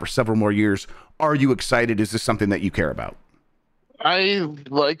not coming out for several more years. Are you excited? Is this something that you care about? I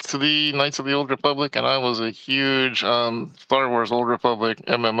liked the Knights of the Old Republic, and I was a huge Star Wars Old Republic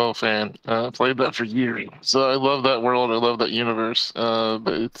MMO fan. Played that for years, so I love that world. I love that universe. But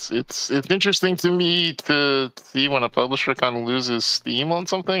it's interesting to me to see when a publisher kind of loses steam on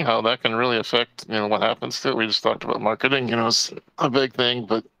something, how that can really affect what happens to it. We just talked about marketing, it's a big thing,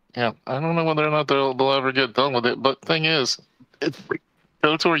 but yeah, I don't know whether or not they'll ever get done with it. But thing is, it's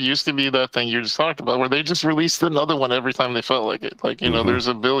KoTOR used to be that thing you just talked about, where they just released another one every time they felt like it. Like, there's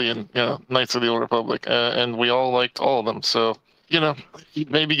a billion, Knights of the Old Republic, and we all liked all of them. So,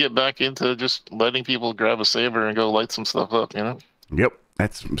 maybe get back into just letting people grab a saber and go light some stuff up. Yep,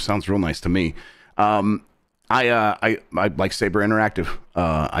 that sounds real nice to me. I like Saber Interactive.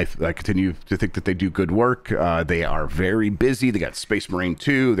 I continue to think that they do good work. They are very busy. They got Space Marine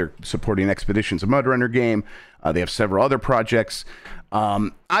 2. They're supporting Expeditions, a Mud Runner game. They have several other projects.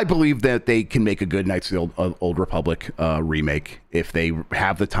 I believe that they can make a good Knights of the Old Republic remake if they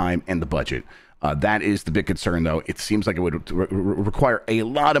have the time and the budget. That is the big concern, though. It seems like it would require a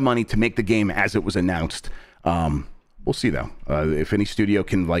lot of money to make the game as it was announced. We'll see, though. If any studio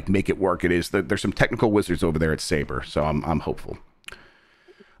can make it work, there's some technical wizards over there at Saber, so I'm hopeful.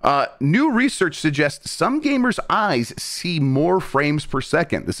 New research suggests some gamers' eyes see more frames per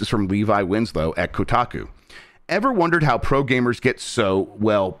second. This is from Levi Winslow at Kotaku. Ever wondered how pro gamers get so,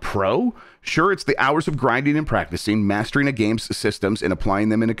 well, pro? Sure, it's the hours of grinding and practicing, mastering a game's systems and applying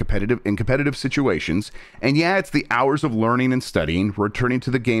them in competitive situations. And yeah, it's the hours of learning and studying, returning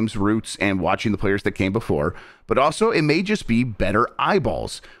to the game's roots and watching the players that came before. But also, it may just be better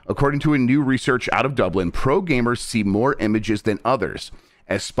eyeballs. According to a new research out of Dublin, pro gamers see more images than others.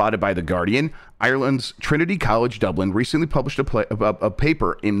 As spotted by The Guardian, Ireland's Trinity College Dublin recently published a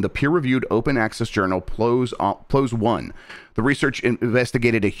paper in the peer-reviewed open access journal PLOS 1. The research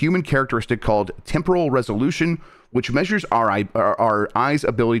investigated a human characteristic called temporal resolution, which measures our eye's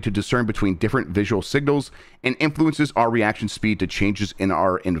ability to discern between different visual signals and influences our reaction speed to changes in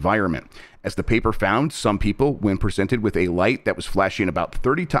our environment. As the paper found, some people, when presented with a light that was flashing about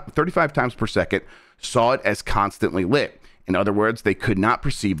 35 times per second, saw it as constantly lit. In other words, they could not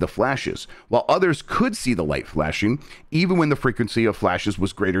perceive the flashes, while others could see the light flashing, even when the frequency of flashes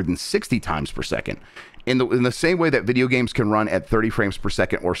was greater than 60 times per second. In the same way that video games can run at 30 frames per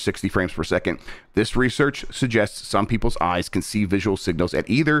second or 60 frames per second, this research suggests some people's eyes can see visual signals at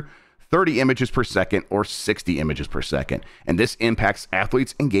either 30 images per second or 60 images per second. And this impacts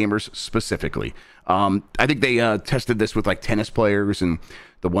athletes and gamers specifically. I think they tested this with tennis players, and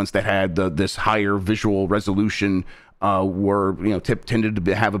the ones that had this higher visual resolution were tended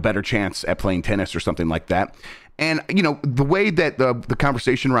to have a better chance at playing tennis or something like that. And the way that the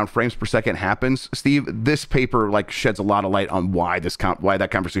conversation around frames per second happens, Steve, this paper sheds a lot of light on why that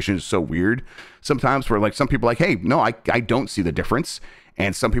conversation is so weird sometimes, where some people are like, hey, no, I don't see the difference.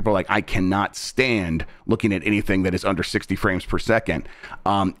 And some people are like, I cannot stand looking at anything that is under 60 frames per second.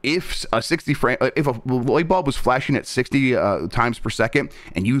 If a light bulb was flashing at 60 times per second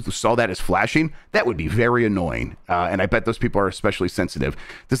and you saw that as flashing, that would be very annoying. And I bet those people are especially sensitive.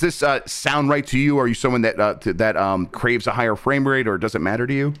 Does this sound right to you? Are you someone that craves a higher frame rate, or does it matter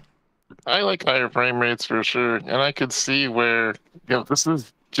to you? I like higher frame rates for sure. And I could see where this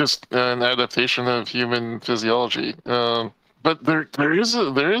is just an adaptation of human physiology. But there is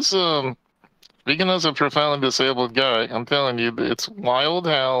speaking as a profoundly disabled guy, I'm telling you, it's wild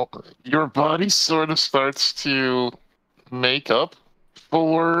how your body sort of starts to make up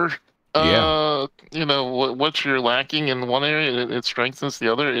for what you're lacking in one area. It strengthens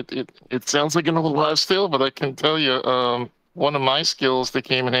the other. It sounds like an old wives' tale, but I can tell you, one of my skills that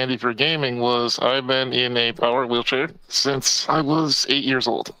came in handy for gaming was I've been in a power wheelchair since I was 8 years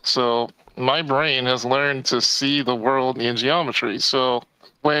old. So my brain has learned to see the world in geometry. So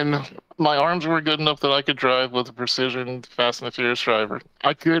when my arms were good enough that I could drive with a precision Fast and the Furious driver,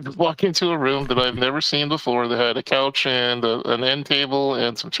 I could walk into a room that I've never seen before that had a couch and an end table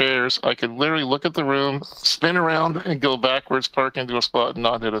and some chairs. I could literally look at the room, spin around, and go backwards, park into a spot, and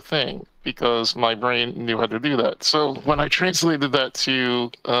not hit a thing, because my brain knew how to do that. So when I translated that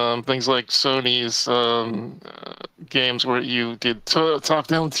to things like Sony's games where you did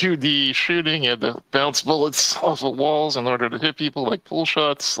top-down 2D shooting, you had to bounce bullets off of walls in order to hit people, like pull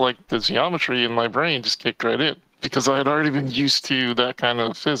shots, the geometry in my brain just kicked right in, because I had already been used to that kind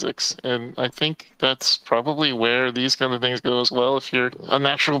of physics. And I think that's probably where these kind of things go as well. If you're a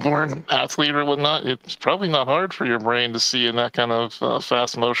natural-born athlete or whatnot, it's probably not hard for your brain to see in that kind of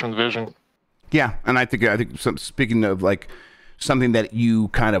fast motion vision. Yeah, and I think speaking of something that you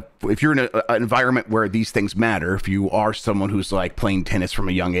kind of, if you're in an environment where these things matter, if you are someone who's like playing tennis from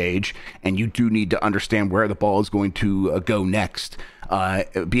a young age and you do need to understand where the ball is going to go next,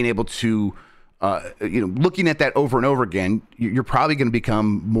 being able to, looking at that over and over again, you're probably going to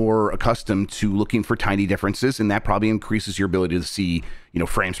become more accustomed to looking for tiny differences, and that probably increases your ability to see,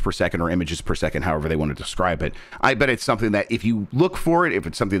 frames per second or images per second, however they want to describe it. I bet it's something that if you look for it, if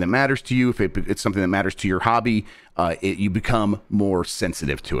it's something that matters to you, if it's something that matters to your hobby, you become more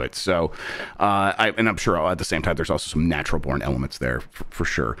sensitive to it. So, and I'm sure at the same time, there's also some natural born elements there for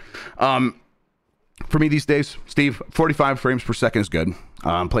sure. For me these days, Steve, 45 frames per second is good.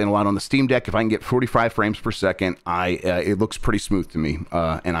 I'm playing a lot on the Steam Deck. If I can get 45 frames per second, it looks pretty smooth to me.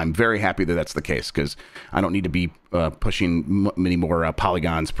 And I'm very happy that that's the case, because I don't need to be pushing many more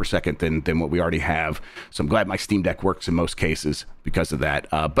polygons per second than what we already have. So I'm glad my Steam Deck works in most cases because of that.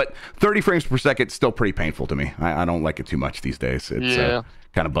 But 30 frames per second is still pretty painful to me. I don't like it too much these days. It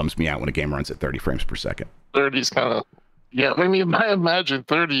kind of bums me out when a game runs at 30 frames per second. 30 is kind of... Yeah, I mean, I imagine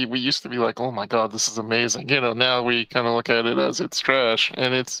 30, we used to be like, oh my God, this is amazing. Now we kind of look at it as it's trash.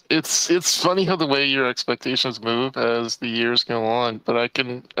 And it's funny how the way your expectations move as the years go on. But I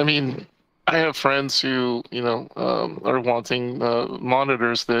have friends who, are wanting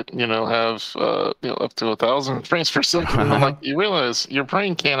monitors that, have, up to 1,000 frames per second. And I'm like, you realize your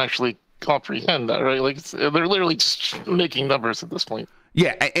brain can't actually comprehend that, right? Like, they're literally just making numbers at this point.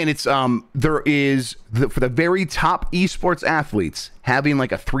 Yeah, and it's there is for the very top esports athletes having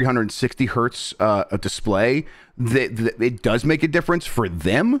like a 360 hertz display. That it does make a difference for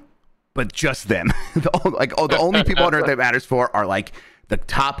them, but just them. The only people on earth that matters for are like the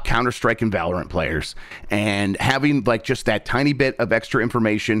top Counter-Strike and Valorant players, and having like just that tiny bit of extra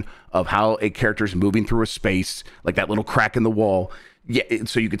information of how a character is moving through a space, like that little crack in the wall. Yeah,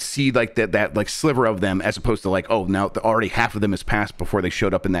 so you could see like that like sliver of them, as opposed to like, oh, now already half of them has passed before they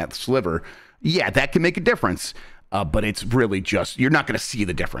showed up in that sliver. Yeah, that can make a difference, but it's really just, you're not going to see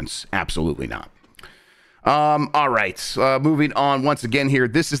the difference. Absolutely not. All right, moving on once again here.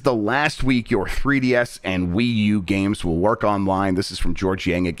 This is the last week your 3DS and Wii U games will work online. This is from George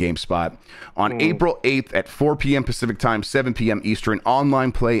Yang at GameSpot. On April 8th at 4 p.m. Pacific Time, 7 p.m. Eastern,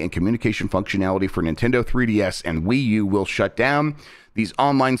 online play and communication functionality for Nintendo 3DS and Wii U will shut down. These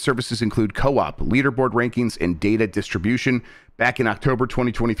online services include co-op, leaderboard rankings, and data distribution. Back in October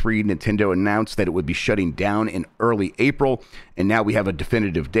 2023, Nintendo announced that it would be shutting down in early April, and now we have a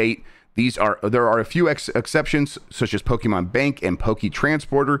definitive date. There are a few exceptions, such as Pokemon Bank and Poke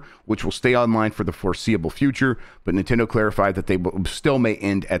Transporter, which will stay online for the foreseeable future, but Nintendo clarified that they still may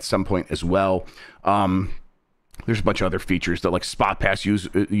end at some point as well. There's a bunch of other features that, like Spot Pass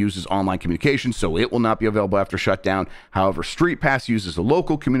uses online communication, so it will not be available after shutdown. However, Street Pass uses a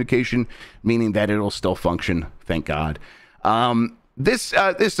local communication, meaning that it'll still function, thank God. This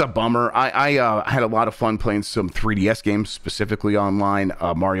is a bummer. I had a lot of fun playing some 3DS games, specifically online.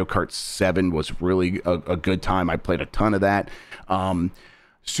 Mario Kart 7 was really a good time. I played a ton of that.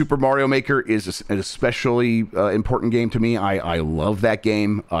 Super Mario Maker is an especially important game to me. I love that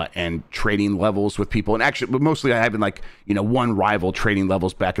game, and trading levels with people. And actually, mostly I have one rival trading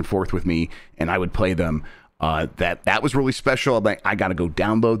levels back and forth with me, and I would play them. That was really special. I'm like, I got to go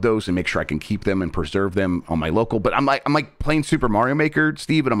download those and make sure I can keep them and preserve them on my local. But I'm like playing Super Mario Maker,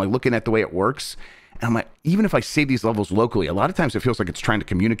 Steve, and I'm like looking at the way it works. And I'm like, even if I save these levels locally, a lot of times it feels like it's trying to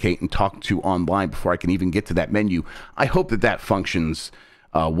communicate and talk to online before I can even get to that menu. I hope that functions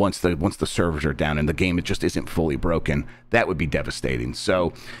once the servers are down and the game, it just isn't fully broken. That would be devastating.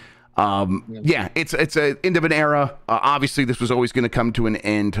 So yeah, it's an end of an era. Obviously, this was always going to come to an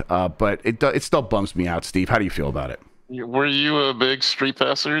end, but it still bums me out. Steve, how do you feel about it? Were you a big Street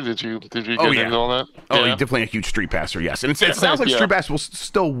Passer? Did you get into all that? Oh, yeah. Definitely a huge Street Passer. Yes, and it sounds like Street Pass will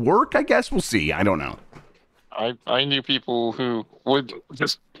still work. I guess we'll see. I don't know. I knew people who would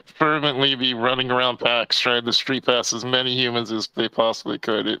just fervently be running around packs trying to Street Pass as many humans as they possibly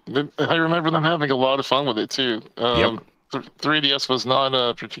could. I remember them having a lot of fun with it too. Yep. 3DS was not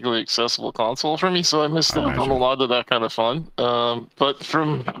a particularly accessible console for me, so I missed out on a lot of that kind of fun. But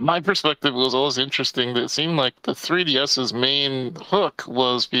from my perspective, it was always interesting that it seemed like the 3DS's main hook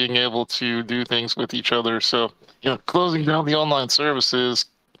was being able to do things with each other. So, closing down the online services,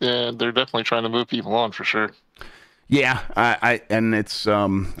 they're definitely trying to move people on for sure. Yeah, and it's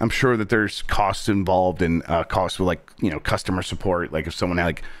I'm sure that there's costs involved and costs with customer support. Like if someone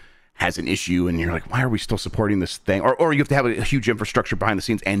has an issue and you're like, why are we still supporting this thing? Or you have to have a huge infrastructure behind the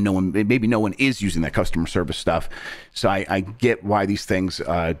scenes and maybe no one is using that customer service stuff. So I get why these things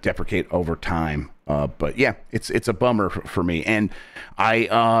deprecate over time. But yeah, it's a bummer for me. And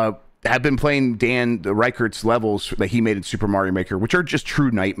have been playing Dan Reichert's levels that he made in Super Mario Maker, which are just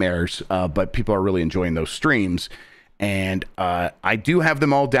true nightmares, but people are really enjoying those streams. And I do have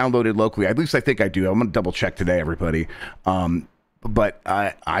them all downloaded locally. At least I think I do. I'm going to double check today, everybody. But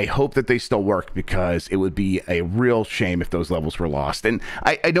I hope that they still work, because it would be a real shame if those levels were lost. And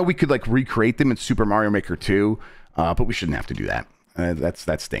I know we could like recreate them in Super Mario Maker 2, but we shouldn't have to do that.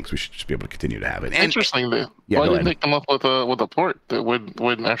 That stinks. We should just be able to continue to have it. And, interestingly, why didn't they come up with a port that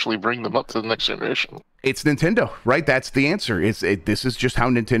would actually bring them up to the next generation? It's Nintendo, right? That's the answer. This is just how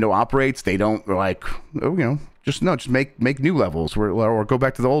Nintendo operates. They don't like, just make new levels or go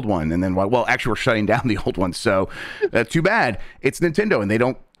back to the old one. And then, well, actually, we're shutting down the old one. So too bad. It's Nintendo, and they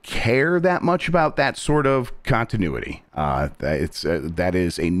don't care that much about that sort of continuity. That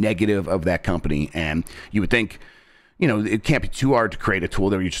is a negative of that company. And you would think, it can't be too hard to create a tool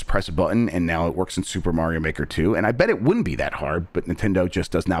there. You just press a button, and now it works in Super Mario Maker 2. And I bet it wouldn't be that hard, but Nintendo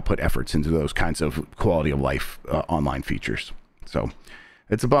just does not put efforts into those kinds of quality of life online features. So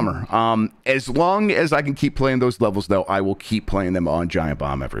it's a bummer. As long as I can keep playing those levels, though, I will keep playing them on Giant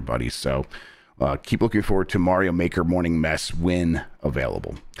Bomb, everybody. So keep looking forward to Mario Maker Morning Mess when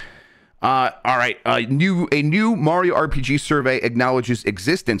available. All right. A new Mario RPG survey acknowledges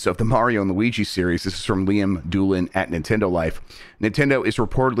existence of the Mario and Luigi series. This is from Liam Doolin at Nintendo Life. Nintendo is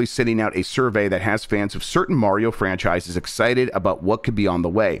reportedly sending out a survey that has fans of certain Mario franchises excited about what could be on the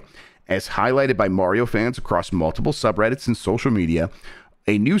way. As highlighted by Mario fans across multiple subreddits and social media,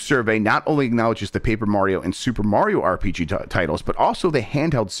 a new survey not only acknowledges the Paper Mario and Super Mario RPG titles, but also the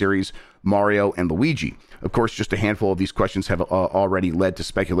handheld series Mario and Luigi. Of course, just a handful of these questions have already led to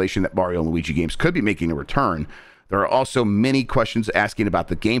speculation that Mario and Luigi games could be making a return. There are also many questions asking about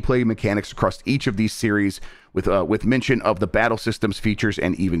the gameplay mechanics across each of these series, with mention of the battle systems, features,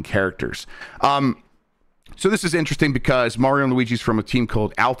 and even characters. So this is interesting because Mario and Luigi's from a team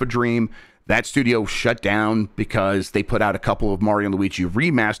called Alpha Dream. That studio shut down because they put out a couple of Mario and Luigi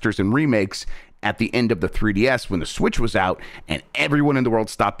remasters and remakes at the end of the 3DS when the Switch was out, and everyone in the world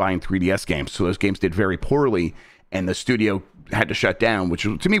stopped buying 3DS games. So those games did very poorly, and the studio had to shut down, which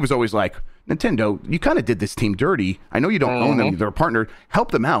to me was always like, Nintendo, you kind of did this team dirty. I know you don't own them. They're a partner.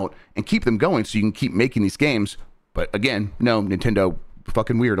 Help them out and keep them going so you can keep making these games. But again, no, Nintendo,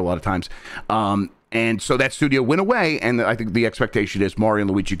 fucking weird a lot of times. And so that studio went away, and I think the expectation is Mario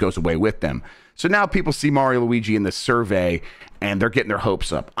and Luigi goes away with them. So now people see Mario and Luigi in the survey, and they're getting their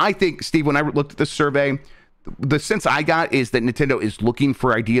hopes up. I think, Steve, when I looked at the survey, the sense I got is that Nintendo is looking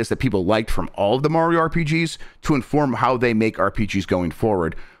for ideas that people liked from all of the Mario RPGs to inform how they make RPGs going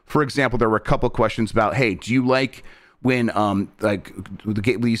forward. For example, there were a couple questions about, hey, do you like when these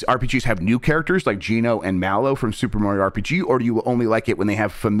RPGs have new characters like Geno and Mallow from Super Mario RPG, or do you only like it when they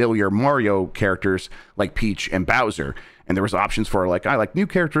have familiar Mario characters like Peach and Bowser? And there was options for like, I like new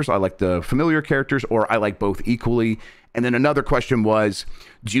characters, I like the familiar characters, or I like both equally. And then another question was,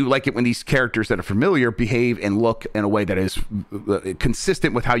 do you like it when these characters that are familiar behave and look in a way that is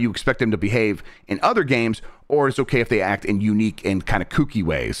consistent with how you expect them to behave in other games, or is it okay if they act in unique and kind of kooky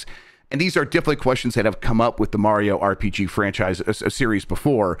ways? And these are definitely questions that have come up with the Mario RPG franchise a series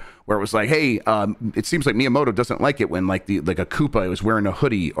before, where it was like, hey, it seems like Miyamoto doesn't like it when like a Koopa is wearing a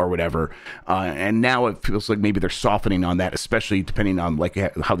hoodie or whatever. And now it feels like maybe they're softening on that, especially depending on like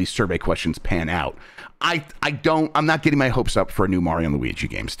how these survey questions pan out. I'm not getting my hopes up for a new Mario and Luigi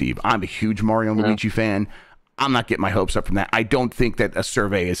game, Steve. I'm a huge Mario and Luigi fan. I'm not getting my hopes up from that. I don't think that a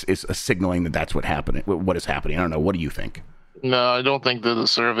survey is signaling that that's what is happening. I don't know. What do you think? No, I don't think that the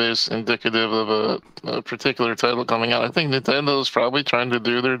survey is indicative of a particular title coming out. I think Nintendo is probably trying to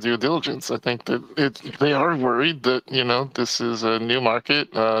do their due diligence. I think that they are worried that, this is a new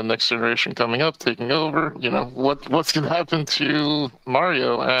market, next generation coming up, taking over. What's going to happen to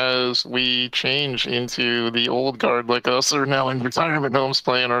Mario as we change into the old guard like us that are now in retirement homes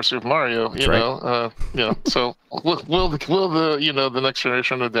playing our Super Mario, so will the next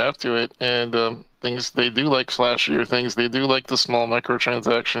generation adapt to it? And things they do like flashier things. They do like the small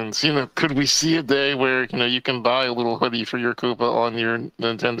microtransactions. Could we see a day where you can buy a little hoodie for your Koopa on your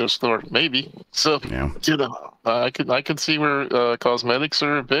Nintendo store? Maybe. So I could see where cosmetics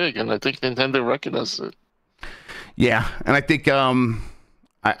are big, and I think Nintendo recognizes it. Yeah, and I think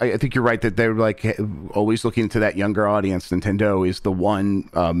I think you're right that they're like always looking into that younger audience. Nintendo is the one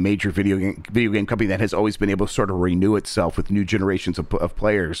major video game company that has always been able to sort of renew itself with new generations of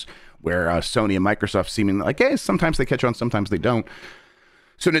players, where Sony and Microsoft seeming like, hey, sometimes they catch on, sometimes they don't.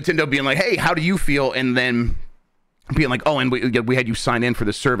 So Nintendo being like, hey, how do you feel? And then being like, oh, and we had you sign in for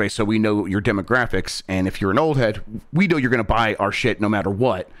the survey, so we know your demographics. And if you're an old head, we know you're going to buy our shit no matter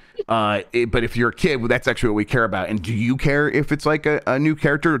what. But if you're a kid, well, that's actually what we care about. And do you care if it's like a new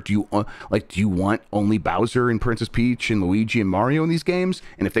character? Or do you want only Bowser and Princess Peach and Luigi and Mario in these games?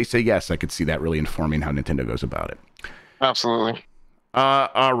 And if they say yes, I could see that really informing how Nintendo goes about it. Absolutely.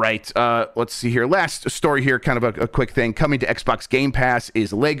 All right. Let's see here. Last story here, kind of a quick thing. Coming to Xbox Game Pass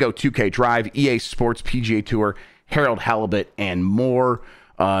is Lego 2K Drive, EA Sports PGA Tour, Harold Halibut, and more.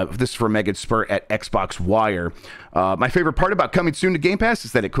 This is from Megan Spurt at Xbox Wire. My favorite part about coming soon to Game Pass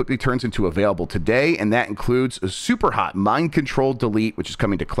is that it quickly turns into available today, and that includes a super hot Mind Control Delete, which is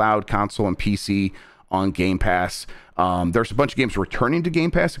coming to cloud, console, and PC on Game Pass. There's a bunch of games returning to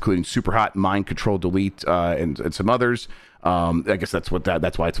Game Pass, including Super Hot, Mind Control Delete, and some others. I guess that's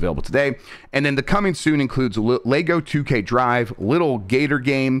why it's available today. And then the coming soon includes Lego 2K Drive, Little Gator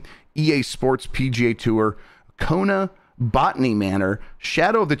Game, EA Sports PGA Tour, Kona, Botany Manor,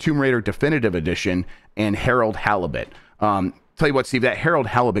 Shadow of the Tomb Raider Definitive Edition, and Harold Halibut. Tell you what, Steve, that Harold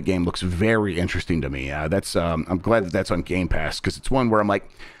Halibut game looks very interesting to me. I'm glad that that's on Game Pass, because it's one where I'm like,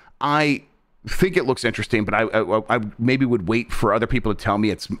 I think it looks interesting, but I maybe would wait for other people to tell me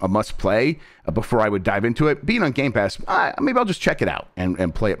it's a must play before I would dive into it. Being on Game Pass, maybe I'll just check it out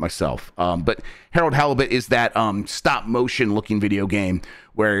and play it myself. But Harold Halibut is that stop motion looking video game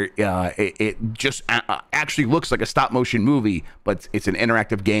where it just actually looks like a stop motion movie, but it's an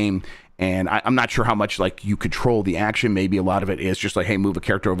interactive game. And I'm not sure how much like you control the action. Maybe a lot of it is just like, hey, move a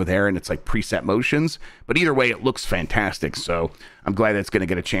character over there, and it's like preset motions. But either way, it looks fantastic. So I'm glad it's going to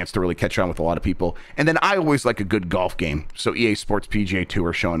get a chance to really catch on with a lot of people. And then I always like a good golf game. So EA Sports PGA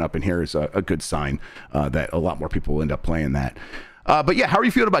Tour showing up in here is a good sign that a lot more people will end up playing that. But yeah, how are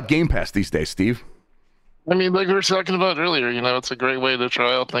you feeling about Game Pass these days, Steve? I mean, like we were talking about earlier, it's a great way to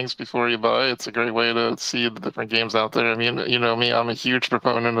try out things before you buy. It's a great way to see the different games out there. I mean, me, I'm a huge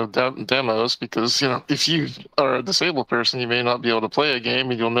proponent of demos because, if you are a disabled person, you may not be able to play a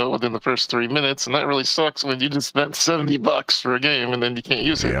game and you'll know within the first 3 minutes. And that really sucks when you just spent $70 for a game and then you can't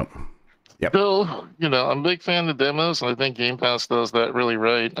use it. Yep. So, I'm a big fan of demos, and I think Game Pass does that really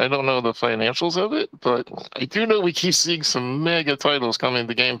right. I don't know the financials of it, but I do know we keep seeing some mega titles coming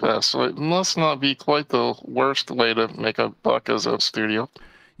to Game Pass, so it must not be quite the worst way to make a buck as a studio.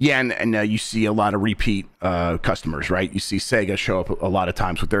 Yeah, and you see a lot of repeat customers, right? You see Sega show up a lot of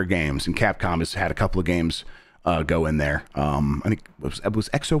times with their games, and Capcom has had a couple of games go in there. I think it was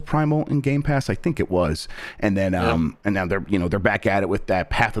Exoprimal in Game Pass. I think it was. And then and now they're back at it with that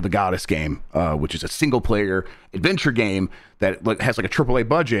Path of the Goddess game, which is a single player adventure game that has like a AAA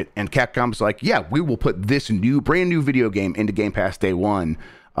budget. And Capcom's like, yeah, we will put this brand new video game into Game Pass day one.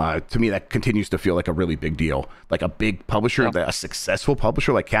 To me, that continues to feel like a really big deal. Like a big publisher, a successful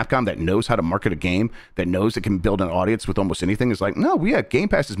publisher like Capcom that knows how to market a game, that knows it can build an audience with almost anything, is like, no, Game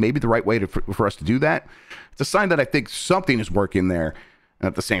Pass is maybe the right way for us to do that. It's a sign that I think something is working there. And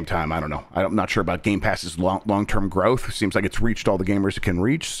at the same time, I don't know. I'm not sure about Game Pass's long-term growth. It seems like it's reached all the gamers it can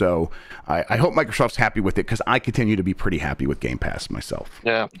reach. So I hope Microsoft's happy with it, because I continue to be pretty happy with Game Pass myself.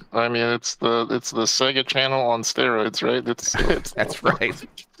 Yeah, I mean, it's the Sega channel on steroids, right? It's That's right.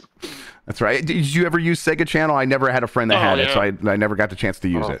 That's right. Did you ever use Sega Channel? I never had a friend that had it, so I never got the chance to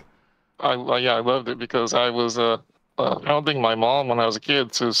use it. I loved it because I was hounding my mom when I was a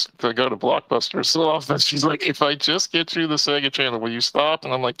kid to go to Blockbuster so often. She's like, if I just get you the Sega Channel, will you stop?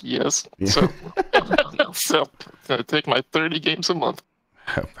 And I'm like, yes. Yeah. So I take my 30 games a month.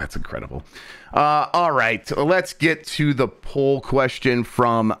 That's incredible. All right, let's get to the poll question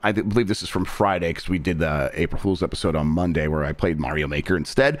from, I believe this is from Friday, because we did the April Fool's episode on Monday where I played Mario Maker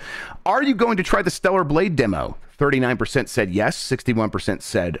instead. Are you going to try the Stellar Blade demo? 39% said yes, 61%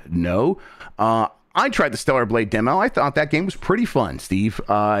 said no. I tried the Stellar Blade demo. I thought that game was pretty fun, Steve.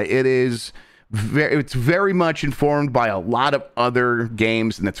 It's very much informed by a lot of other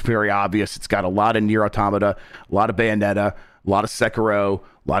games, and that's very obvious. It's got a lot of Nier Automata, a lot of Bayonetta, a lot of Sekiro,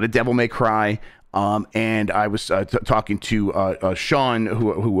 a lot of Devil May Cry. And I was talking to Sean,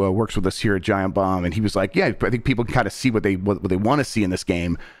 who works with us here at Giant Bomb, and he was like, yeah, I think people can kind of see what they want to see in this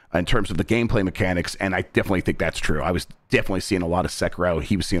game in terms of the gameplay mechanics, and I definitely think that's true. I was definitely seeing a lot of Sekiro.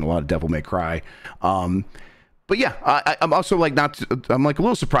 He was seeing a lot of Devil May Cry. But yeah, I'm also like I'm like a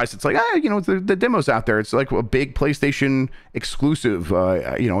little surprised. It's like, the demo's out there. It's like a big PlayStation exclusive.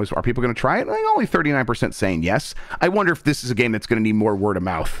 Are people going to try it? Like only 39% saying yes. I wonder if this is a game that's going to need more word of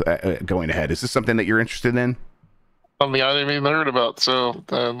mouth going ahead. Is this something that you're interested in? Something I didn't even heard about. So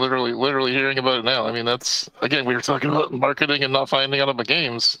literally hearing about it now. I mean, that's, again, we were talking about marketing and not finding out about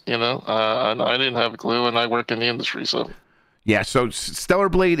games, and I didn't have a clue, and I work in the industry, so. Yeah, so Stellar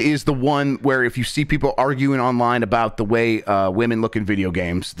Blade is the one where if you see people arguing online about the way women look in video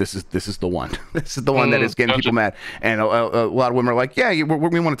games, this is the one. This is the one that is getting people mad. And a lot of women are like, yeah,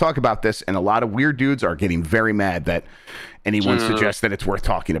 we want to talk about this. And a lot of weird dudes are getting very mad that anyone suggests that it's worth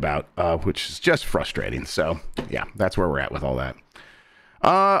talking about, which is just frustrating. So, yeah, that's where we're at with all that.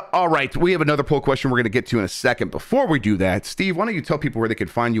 All right, we have another poll question we're going to get to in a second. Before we do that, Steve, why don't you tell people where they can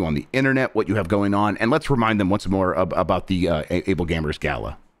find you on the internet, what you have going on, and let's remind them once more about the AbleGamers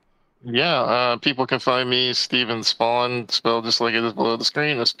Gala. Yeah, people can find me, Steven Spohn, spelled just like it is below the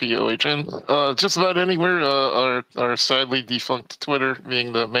screen, S-P-O-H-N. Just about anywhere, our sadly defunct Twitter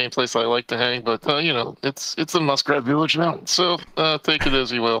being the main place I like to hang, but, you know, it's a muskrat village now, so take it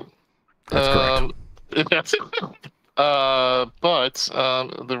as you will. That's correct. But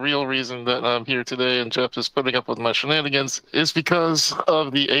the real reason that I'm here today and Jeff is putting up with my shenanigans is because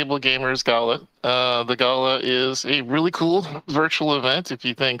of the AbleGamers Gala. The Gala is a really cool virtual event if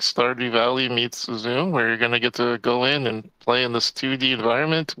you think Stardew Valley meets Zoom, where you're going to get to go in and play in this 2D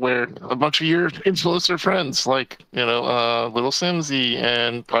environment where a bunch of your influencer friends like, you know, Little Simsy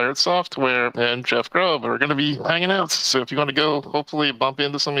and Pirate Software and Jeff Grubb are going to be hanging out. So if you want to go, hopefully bump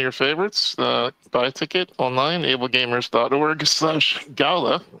into some of your favorites, buy a ticket online,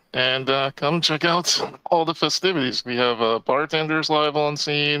 ablegamers.org/gala, and come check out all the festivities. We have bartenders live on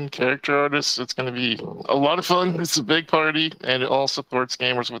scene, character artists. It's going to be a lot of fun. It's a big party, and it all supports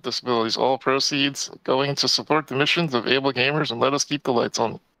gamers with disabilities. All proceeds going to support the missions of AbleGamers and let us keep the lights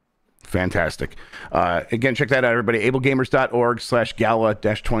on. Fantastic. Again, check that out, everybody.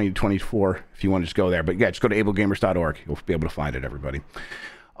 ablegamers.org/gala-2024 if you want to just go there. But yeah, just go to ablegamers.org. You'll be able to find it, everybody.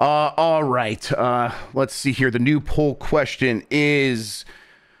 All right. Let's see here. The new poll question is...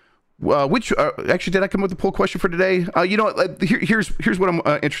 actually, did I come up with a poll question for today? You know what? Here's what I'm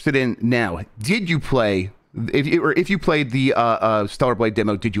interested in now. Did you play, if you played the Stellar Blade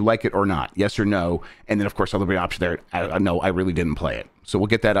demo, did you like it or not? Yes or no? And then, of course, there'll be an option there. No, I really didn't play it. So we'll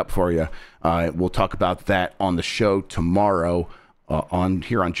get that up for you. We'll talk about that on the show tomorrow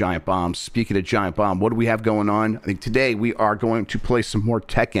here on Giant Bomb. Speaking of Giant Bomb, what do we have going on? I think today we are going to play some more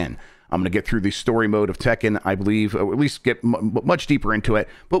Tekken. I'm going to get through the story mode of Tekken, I believe, or at least get much deeper into it,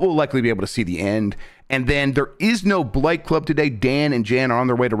 but we'll likely be able to see the end. And then there is no Blight Club today. Dan and Jan are on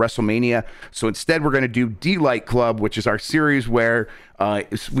their way to WrestleMania. So instead, we're going to do Delight Club, which is our series where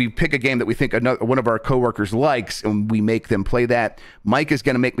we pick a game that we think one of our coworkers likes, and we make them play that. Mike is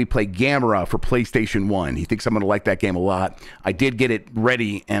going to make me play Gamera for PlayStation 1. He thinks I'm going to like that game a lot. I did get it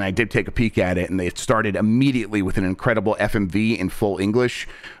ready, and I did take a peek at it, and it started immediately with an incredible FMV in full English.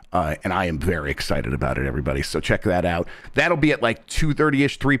 And I am very excited about it, everybody. So check that out. That'll be at like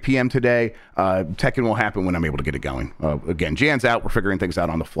 2:30-ish, 3 p.m. today. Tekken will happen when I'm able to get it going. Again, Jan's out. We're figuring things out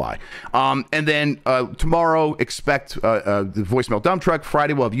on the fly. And then tomorrow, expect the voicemail dump truck.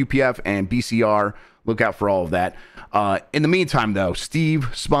 Friday, we'll have UPF and BCR. Look out for all of that. In the meantime, though, Steve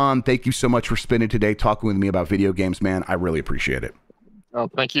Spohn, thank you so much for spending today talking with me about video games, man. I really appreciate it. Well,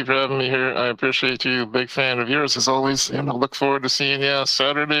 thank you for having me here. I appreciate you. Big fan of yours, as always. And I look forward to seeing you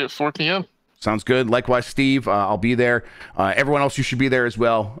Saturday at 4 p.m. Sounds good. Likewise, Steve. I'll be there. Everyone else, you should be there as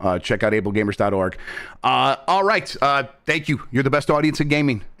well. Check out ablegamers.org. All right. Thank you. You're the best audience in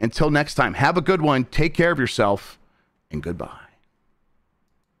gaming. Until next time, have a good one. Take care of yourself, and goodbye.